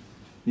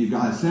 You've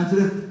got a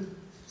sensitive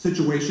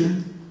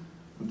situation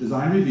of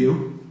design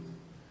review.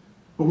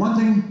 But one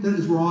thing that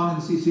is wrong in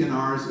the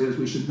CCNRs is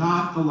we should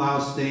not allow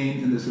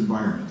stain in this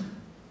environment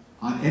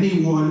on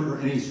any wood or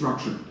any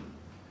structure.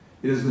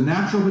 It is the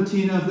natural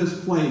patina of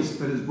this place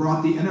that has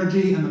brought the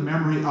energy and the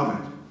memory of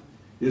it.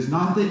 It is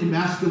not the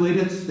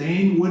emasculated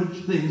stained wood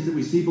things that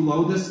we see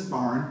below this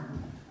barn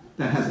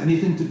that has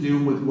anything to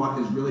do with what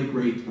is really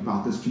great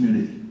about this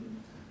community.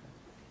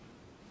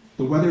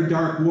 The weathered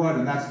dark wood,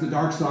 and that's the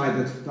dark side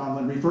that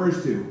Donlyn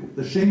refers to.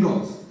 The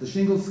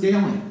shingles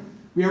scaling.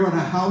 We are at a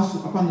house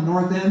up on the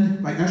north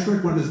end by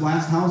Esherick, one of his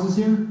last houses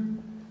here.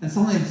 And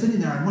suddenly I'm sitting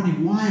there, I'm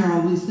wondering, why are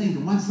all these things?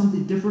 And what's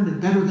something different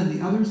and better than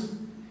the others?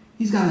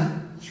 He's got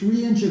a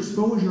 3-inch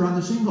exposure on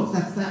the shingles.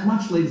 That's that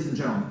much, ladies and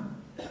gentlemen.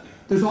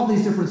 There's all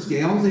these different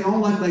scales. They all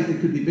look like they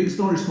could be big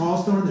stone or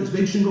small stone. There's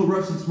big shingle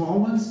roofs and small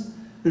ones.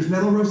 There's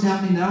metal roofs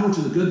happening now, which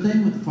is a good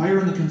thing with the fire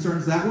and the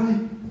concerns that way.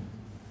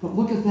 But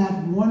look at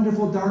that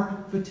wonderful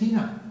dark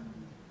patina.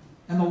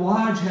 And the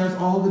lodge has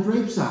all the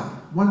drapes out.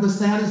 One of the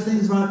saddest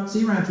things about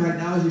Sea Ranch right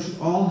now is you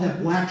should all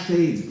have black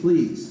shades,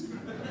 please.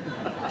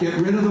 Get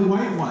rid of the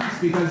white ones,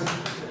 because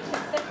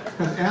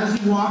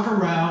as you walk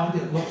around,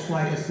 it looks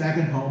like a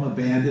second home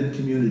abandoned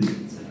community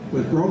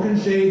with broken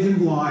shades and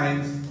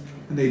blinds,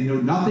 and they know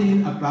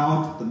nothing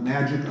about the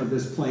magic of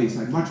this place.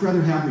 I'd much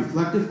rather have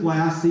reflective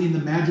glass seeing the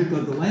magic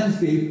of the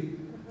landscape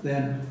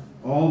than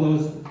all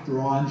those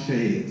drawn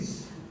shades.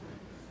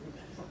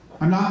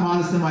 I'm not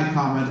modest in my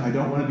comment. I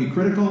don't want to be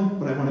critical,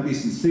 but I want to be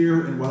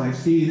sincere in what I've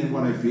seen and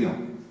what I feel.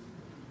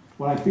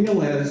 What I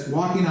feel is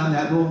walking on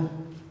that little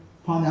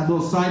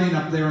siding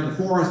up there in the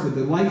forest with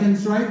the lichen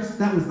stripes,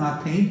 that was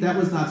not paint, that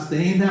was not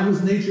stain, that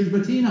was nature's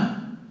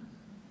patina.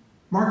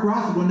 Mark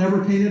Rothko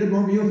never painted a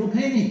more beautiful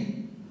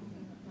painting.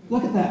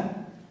 Look at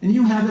that. And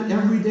you have it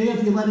every day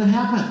if you let it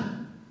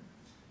happen.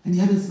 And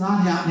yet it's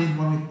not happening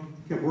when we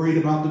get worried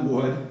about the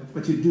wood,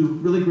 but you do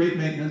really great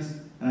maintenance,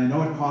 and I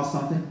know it costs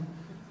something.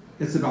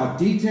 It's about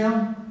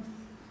detail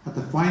at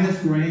the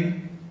finest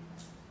grain.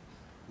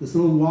 This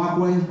little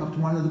walkway up to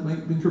one of the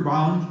winter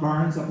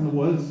barns up in the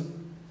woods.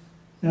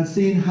 And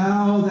seeing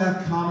how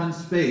that common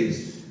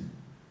space,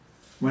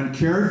 when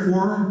cared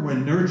for,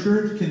 when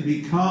nurtured, can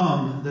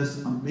become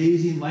this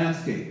amazing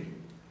landscape.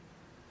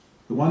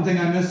 The one thing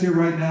I miss here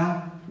right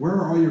now, where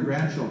are all your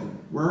grandchildren?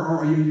 Where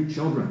are all your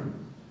children?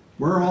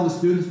 Where are all the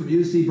students from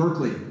UC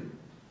Berkeley?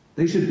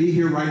 They should be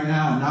here right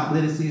now and not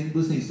listening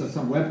to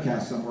some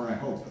webcast somewhere, I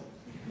hope.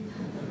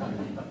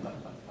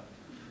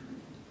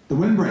 The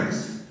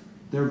windbreaks,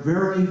 they're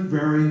very,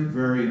 very,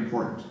 very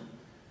important.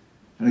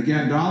 And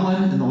again,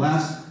 Donlyn, in the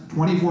last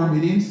 24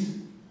 meetings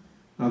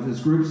of his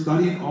group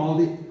studying all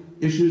the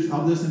issues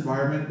of this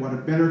environment, what a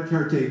better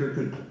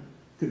caretaker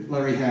could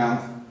Larry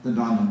have than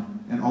Donlyn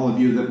and all of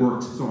you that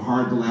worked so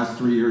hard the last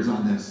 3 years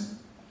on this.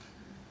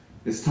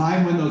 It's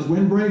time when those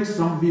windbreaks,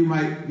 some of you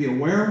might be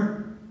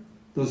aware,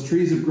 those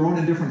trees have grown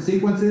in different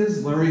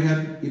sequences. Larry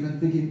had even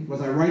thinking, was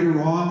I right or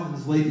wrong in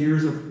his late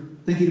years of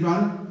thinking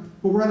about it?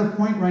 But we're at a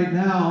point right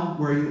now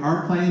where you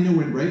are planting new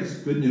windbreaks,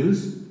 good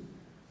news.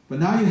 But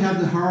now you have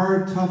the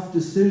hard, tough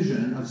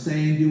decision of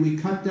saying, do we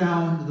cut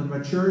down the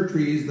mature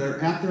trees that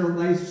are at their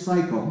life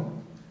cycle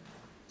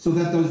so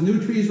that those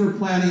new trees we're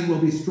planting will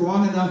be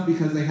strong enough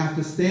because they have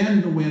to stand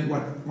in the wind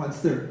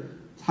once they're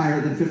higher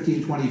than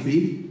 15, 20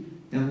 feet,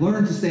 and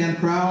learn to stand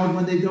proud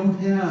when they don't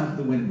have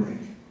the windbreak,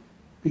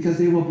 because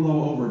they will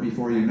blow over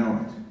before you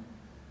know it.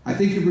 I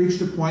think you've reached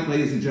a point,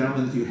 ladies and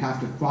gentlemen, that you have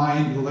to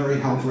find the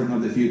Larry Hawthorne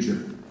of the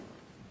future.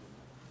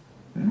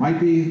 It might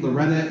be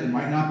Loretta, it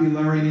might not be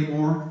Larry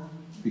anymore,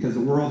 because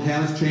the world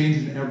has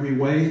changed in every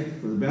way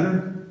for the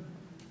better.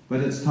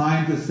 But it's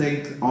time to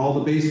think all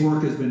the base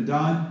work has been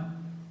done,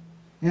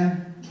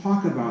 and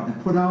talk about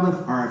and put out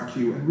of RFQ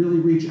and really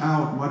reach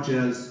out, much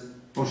as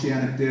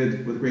Oceanic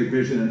did with Great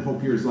Vision, and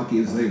hope you're as lucky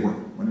as they were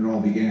when it all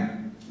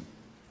began.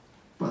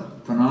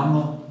 But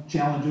phenomenal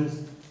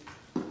challenges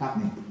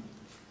happening.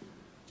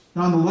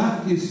 Now on the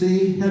left you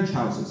see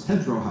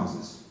hedgerow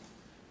houses.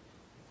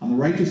 On the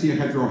right you see a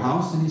hedgerow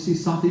house and you see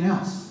something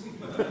else.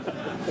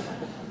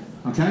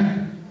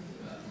 Okay?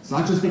 It's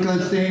not just because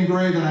it's staying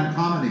gray that I'm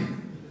commenting.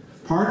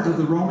 Part of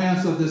the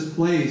romance of this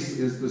place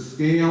is the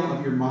scale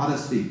of your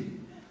modesty.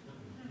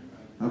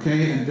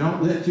 Okay? And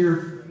don't let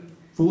your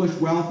foolish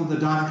wealth of the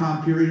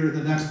dot-com period or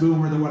the next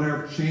boom or the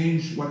whatever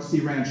change what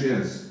Sea Ranch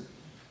is.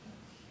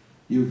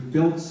 You've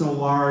built so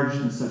large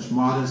in such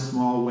modest,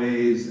 small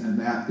ways, and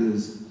that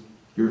is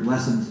your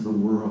lesson to the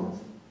world.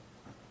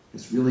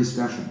 It's really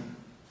special.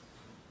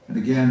 And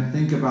again,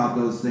 think about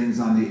those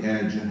things on the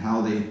edge and how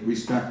they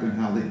respect and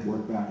how they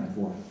work back and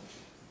forth.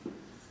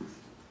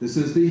 This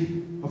is the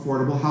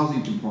affordable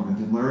housing component.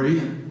 And Larry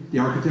and the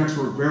architects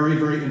were very,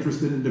 very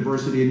interested in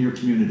diversity in your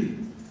community.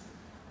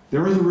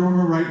 There is a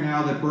rumor right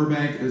now that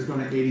Burbank is going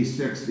to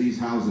 86 these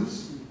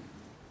houses.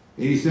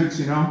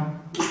 86, you know,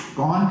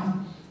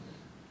 gone.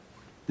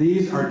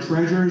 These are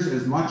treasures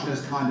as much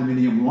as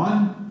Condominium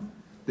 1.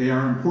 They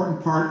are an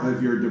important part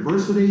of your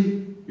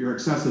diversity, your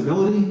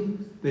accessibility.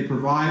 They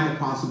provide a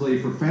possibility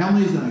for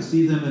families, and I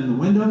see them in the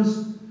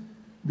windows.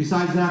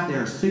 Besides that, they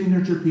are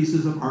signature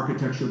pieces of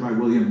architecture by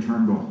William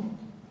Turnbull.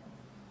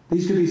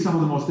 These could be some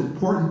of the most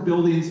important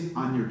buildings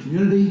on your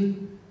community,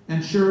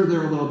 and sure,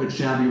 they're a little bit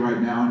shabby right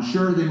now, and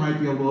sure, they might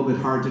be a little bit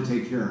hard to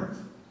take care of.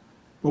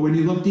 But when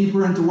you look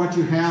deeper into what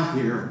you have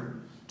here,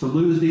 to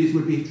lose these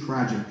would be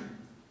tragic,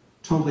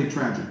 totally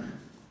tragic.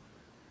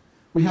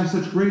 We have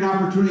such great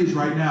opportunities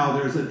right now.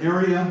 There's an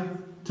area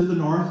to the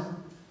north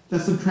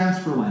that's some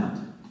transfer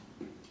land.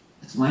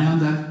 It's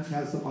land that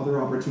has some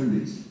other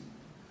opportunities.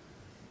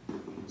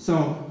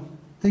 So,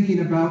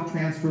 thinking about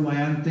transfer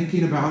land,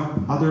 thinking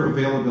about other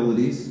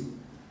availabilities,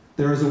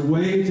 there is a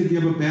way to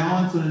give a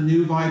balance and a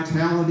new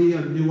vitality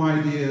of new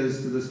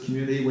ideas to this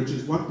community, which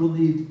is what we'll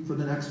need for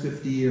the next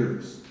 50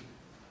 years.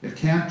 It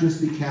can't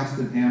just be cast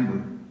in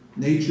amber.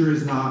 Nature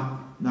is not,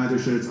 neither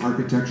should its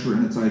architecture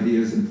and its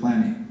ideas and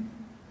planning.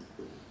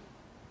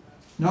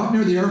 Now up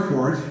near the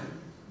airport,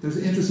 there's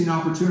an interesting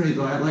opportunity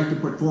that I'd like to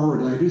put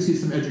forward. I do see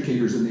some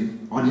educators in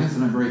the audience,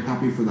 and I'm very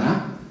happy for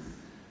that.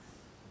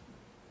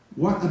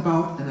 What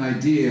about an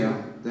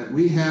idea that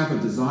we have a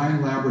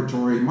design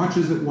laboratory, much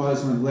as it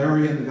was when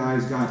Larry and the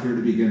guys got here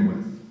to begin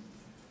with?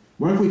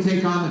 What if we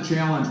take on the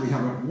challenge? We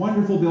have a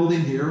wonderful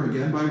building here,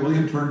 again by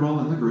William Turnbull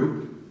and the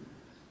group.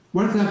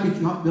 What if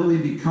that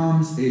building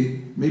becomes,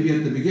 maybe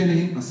at the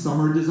beginning, a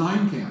summer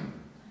design camp?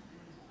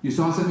 You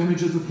saw some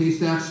images of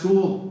Haystack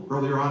School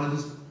earlier on in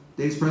this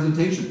day's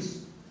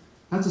presentations.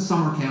 That's a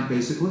summer camp,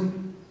 basically.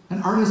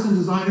 And artists and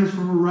designers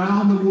from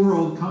around the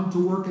world come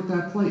to work at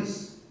that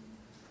place.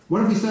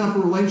 What if we set up a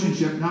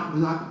relationship,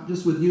 not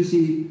just with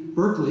UC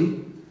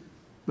Berkeley,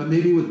 but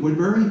maybe with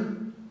Woodbury,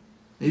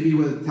 maybe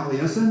with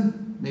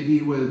Taliesin,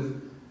 maybe with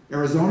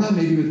Arizona,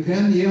 maybe with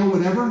Penn, Yale,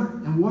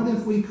 whatever? And what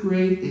if we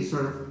create a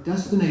sort of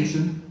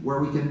destination where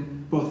we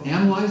can both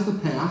analyze the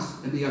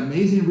past and be an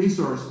amazing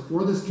resource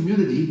for this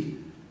community,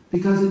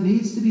 because it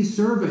needs to be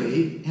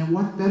surveyed, and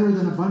what better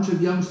than a bunch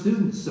of young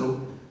students?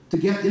 So to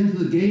get into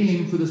the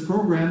game for this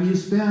program, you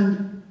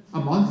spend a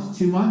month,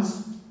 2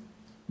 months,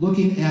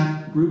 looking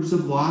at groups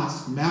of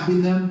lots,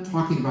 mapping them,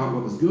 talking about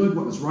what was good,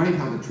 what was right,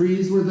 how the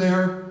trees were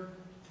there,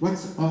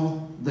 what's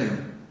all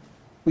there.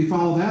 We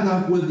follow that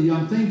up with the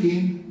young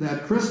thinking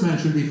that Chris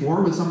mentioned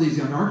before with some of these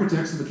young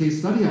architects and the case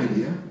study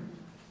idea,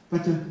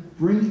 but to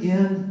bring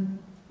in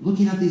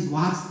looking at these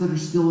lots that are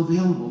still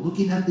available,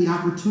 looking at the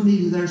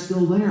opportunities that are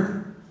still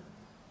there.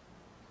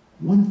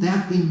 Wouldn't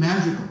that be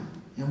magical?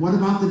 And what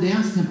about the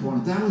dance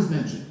component? That was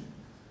mentioned.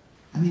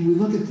 I mean, we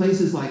look at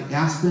places like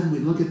Aspen, we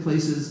look at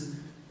places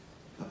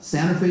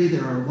Santa Fe,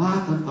 there are a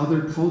lot of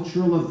other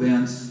cultural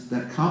events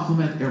that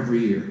complement every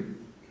year.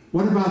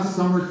 What about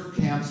summer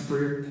camps for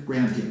your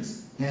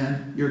grandkids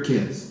and your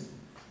kids?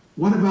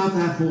 What about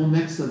that whole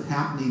mix of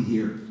happening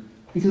here?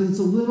 Because it's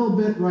a little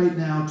bit right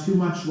now too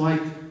much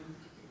like,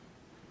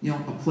 you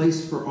know, a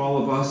place for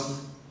all of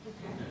us,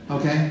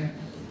 okay,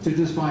 to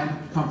just find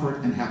comfort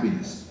and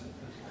happiness.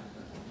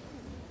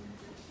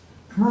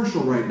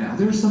 Commercial right now,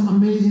 there's some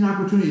amazing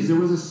opportunities. There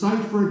was a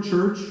site for a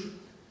church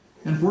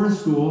and for a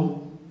school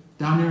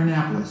down near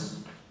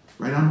Annapolis,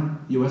 right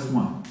on US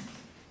 1.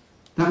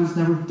 That was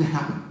never to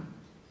happen.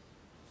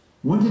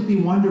 Wouldn't it be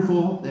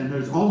wonderful? And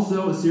there's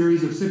also a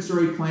series of 6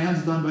 or 8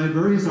 plans done by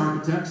various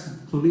architects,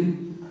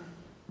 including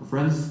our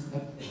friends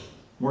at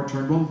Moore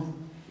Turnbull,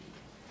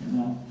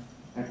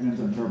 acronyms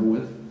I'm terrible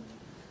with.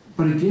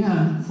 But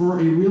again, for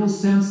a real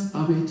sense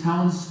of a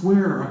town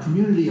square, a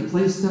community, a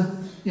place to,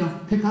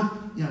 pick up,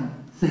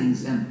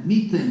 things and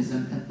meet things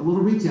and a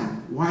little retail.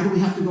 Why do we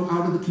have to go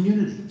out of the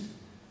community?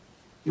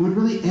 It would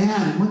really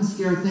add, it wouldn't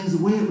scare things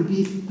away, it would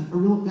be a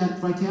real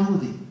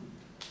vitality.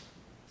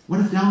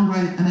 What if down by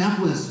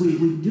Annapolis we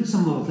do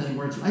some little thing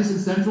where it's nice and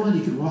central and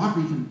you can walk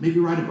or you can maybe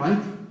ride a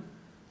bike?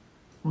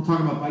 We'll talk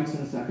about bikes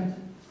in a second.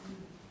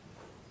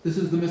 This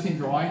is the missing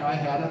drawing. I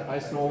had it. I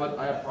stole it.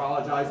 I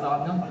apologized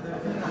on him.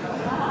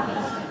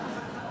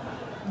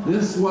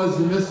 This was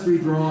the mystery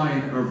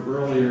drawing of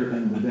earlier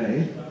in the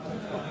day.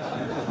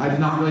 I did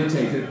not really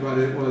take it, but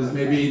it was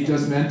maybe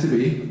just meant to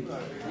be.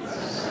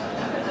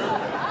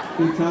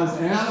 Because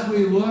as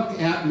we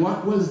look at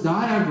what was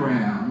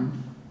diagrammed,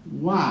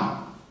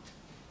 wow.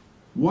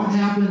 What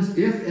happens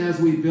if, as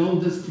we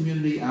build this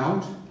community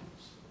out,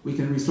 we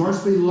can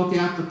resourcefully look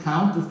at the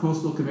count of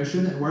Coastal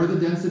Commission and where the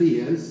density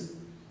is?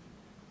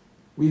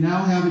 We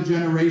now have a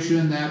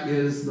generation that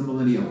is the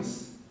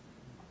millennials.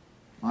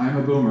 I'm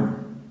a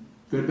boomer,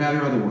 good, bad,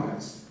 or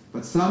otherwise.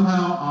 But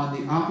somehow on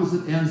the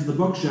opposite ends of the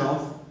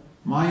bookshelf,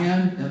 my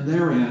end and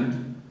their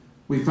end,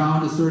 we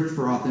found a search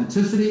for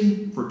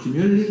authenticity, for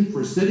community,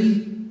 for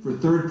city, for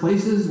third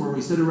places where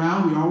we sit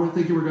around. We all were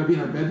thinking we're going to be in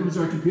our bedrooms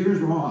or our computers.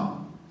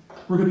 Wrong.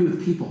 We're going to be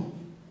with people.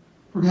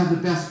 We're going to have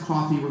the best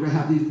coffee. We're going to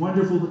have these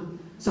wonderful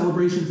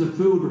celebrations of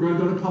food. We're going to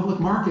go to public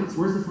markets.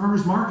 Where's the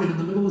farmer's market in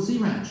the middle of the Sea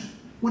Ranch?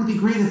 Wouldn't it be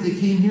great if they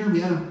came here and we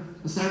had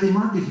a Saturday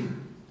market here?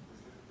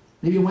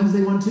 Maybe a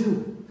Wednesday one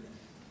too.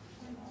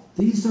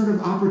 These sort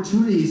of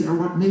opportunities are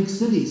what make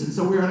cities. And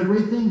so we're at a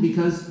great thing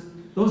because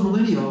those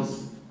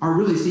millennials are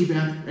really Sea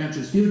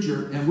Ranch's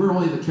future, and we're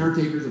only the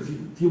caretakers of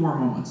a few more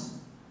moments.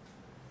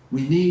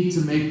 We need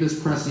to make this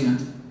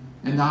prescient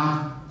and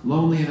not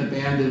lonely and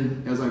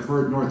abandoned, as I've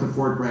heard north of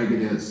Fort Bragg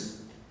it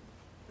is.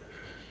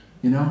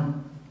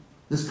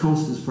 This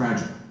coast is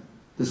fragile.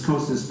 This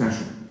coast is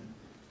special.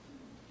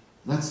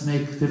 Let's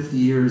make 50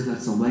 years,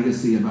 that's a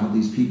legacy about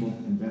these people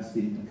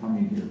investing and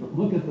coming here. But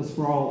look at the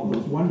sprawl of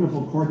those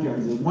wonderful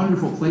courtyards, those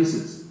wonderful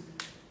places.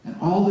 And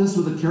all this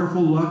with a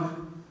careful look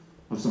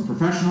of some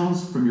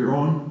professionals from your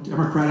own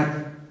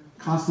democratic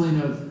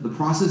constellation of the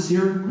process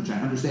here, which I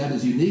understand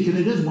is unique, and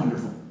it is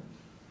wonderful.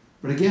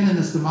 But again, in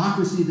this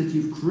democracy that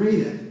you've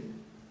created,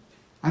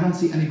 I don't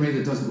see anybody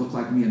that doesn't look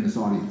like me in this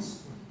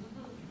audience.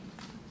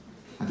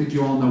 I think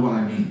you all know what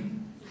I mean.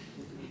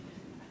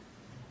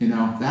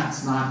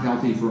 That's not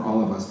healthy for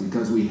all of us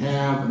because we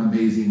have an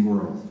amazing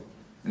world.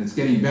 And it's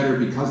getting better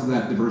because of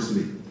that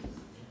diversity.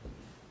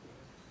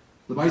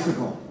 The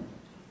bicycle.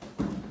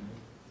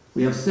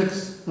 We have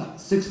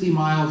 60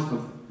 miles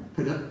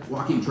of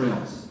walking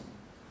trails.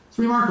 It's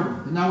remarkable.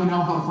 And now we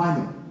know how to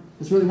find them.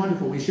 It's really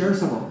wonderful. We share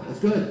some of them.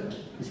 It's good.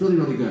 It's really,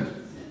 really good.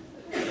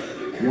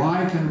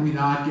 Why can we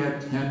not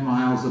get 10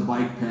 miles of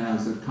bike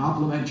paths that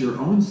complement your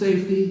own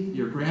safety,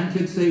 your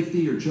grandkids' safety,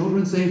 your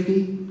children's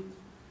safety?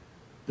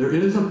 There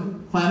is a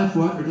plan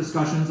afoot or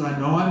discussions, and I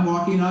know I'm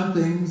walking on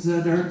things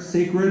that are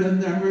sacred,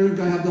 and I'm going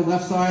to have the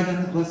left side,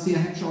 and let's see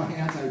a show of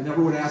hands. I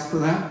never would ask for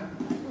that.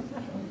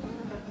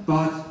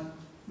 But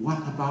what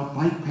about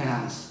bike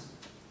paths?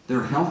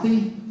 They're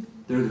healthy.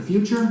 They're the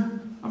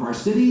future of our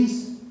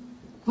cities.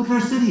 Look at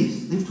our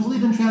cities. They've totally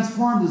been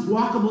transformed as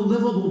walkable,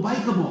 livable,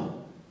 bikeable.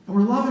 And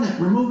we're loving it.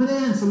 We're moving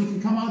in so we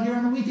can come out here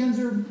on the weekends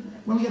or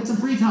when we get some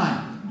free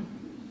time.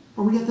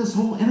 Or we get this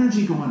whole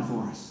energy going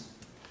for us.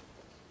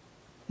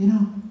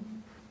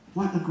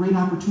 What a great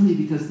opportunity,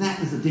 because that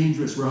is a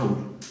dangerous road.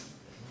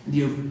 And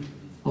you've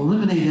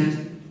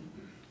eliminated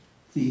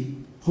the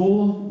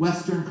whole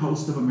western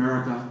coast of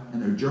America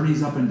and their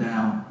journeys up and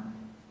down.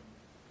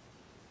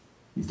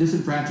 You've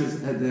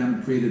disenfranchised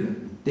them, created a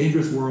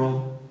dangerous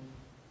world,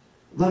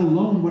 let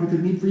alone what it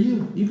could mean for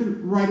you. You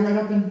could ride right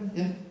up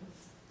and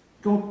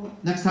go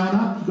next town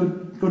up, you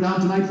could go down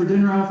tonight for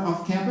dinner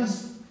off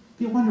campus. It'd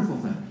be a wonderful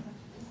thing.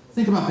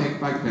 Think about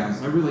bike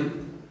paths. I really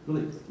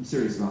am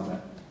serious about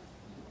that.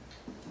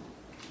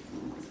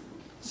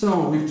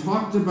 So, we've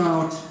talked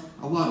about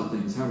a lot of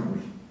things, haven't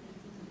we?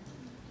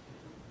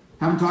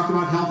 Haven't talked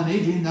about health and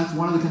aging. That's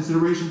one of the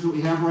considerations that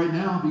we have right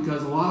now,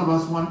 because a lot of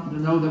us want to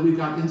know that we've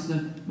got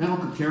instant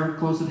medical care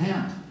close at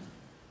hand.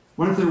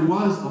 What if there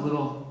was a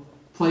little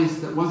place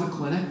that was a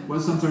clinic,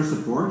 was some sort of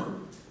support?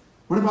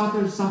 What about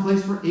there's some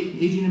place for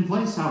aging in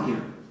place out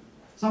here?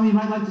 Some of you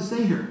might like to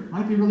stay here.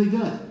 Might be really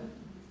good.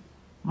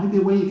 Might be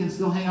a way you can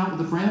still hang out with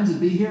the friends and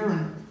be here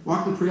and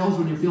walk the trails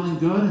when you're feeling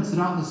good and sit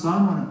out in the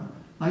sun on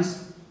a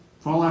nice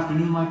fall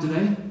afternoon like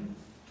today.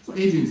 So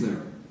aging's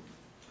there.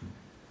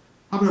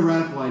 How about a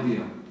radical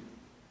idea?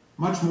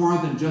 Much more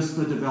than just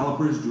the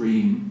developer's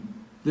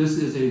dream. This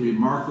is a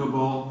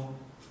remarkable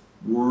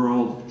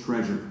world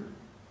treasure.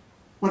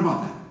 What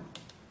about that?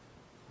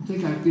 I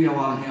think I feel a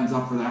lot of hands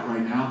up for that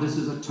right now. This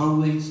is a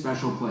totally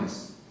special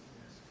place.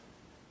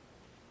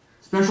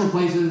 Special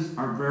places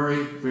are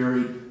very,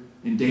 very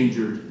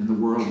endangered in the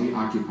world we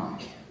occupy.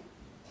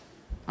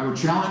 I would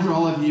challenge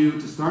all of you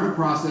to start a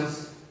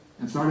process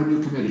and start a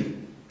new committee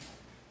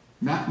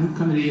And that new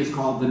committee is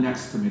called the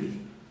Next Committee.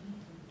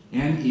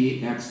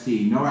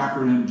 N-E-X-T. No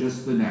acronym,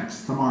 just the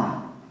next.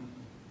 Tomorrow.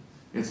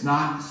 It's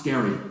not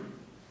scary.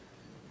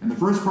 And the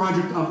first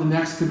project of the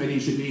Next Committee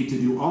should be to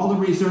do all the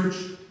research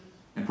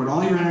and put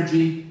all your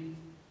energy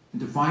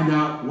into find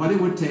out what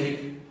it would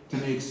take to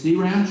make Sea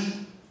Ranch,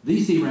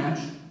 the Sea Ranch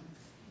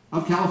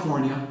of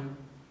California,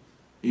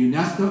 a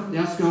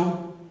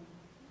UNESCO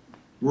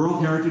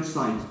World Heritage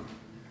Site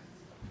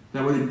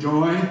that would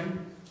enjoy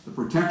the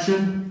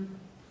protection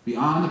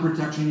beyond the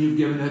protection you've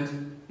given it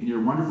in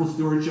your wonderful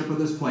stewardship of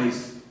this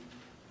place,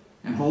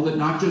 and hold it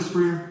not just for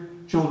your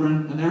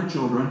children and their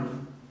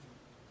children,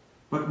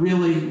 but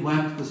really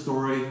let the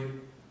story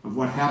of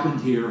what happened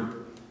here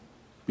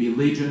be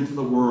legion to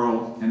the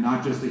world and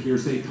not just a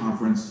hearsay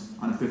conference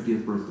on a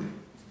 50th birthday.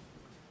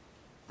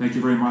 Thank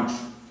you very much.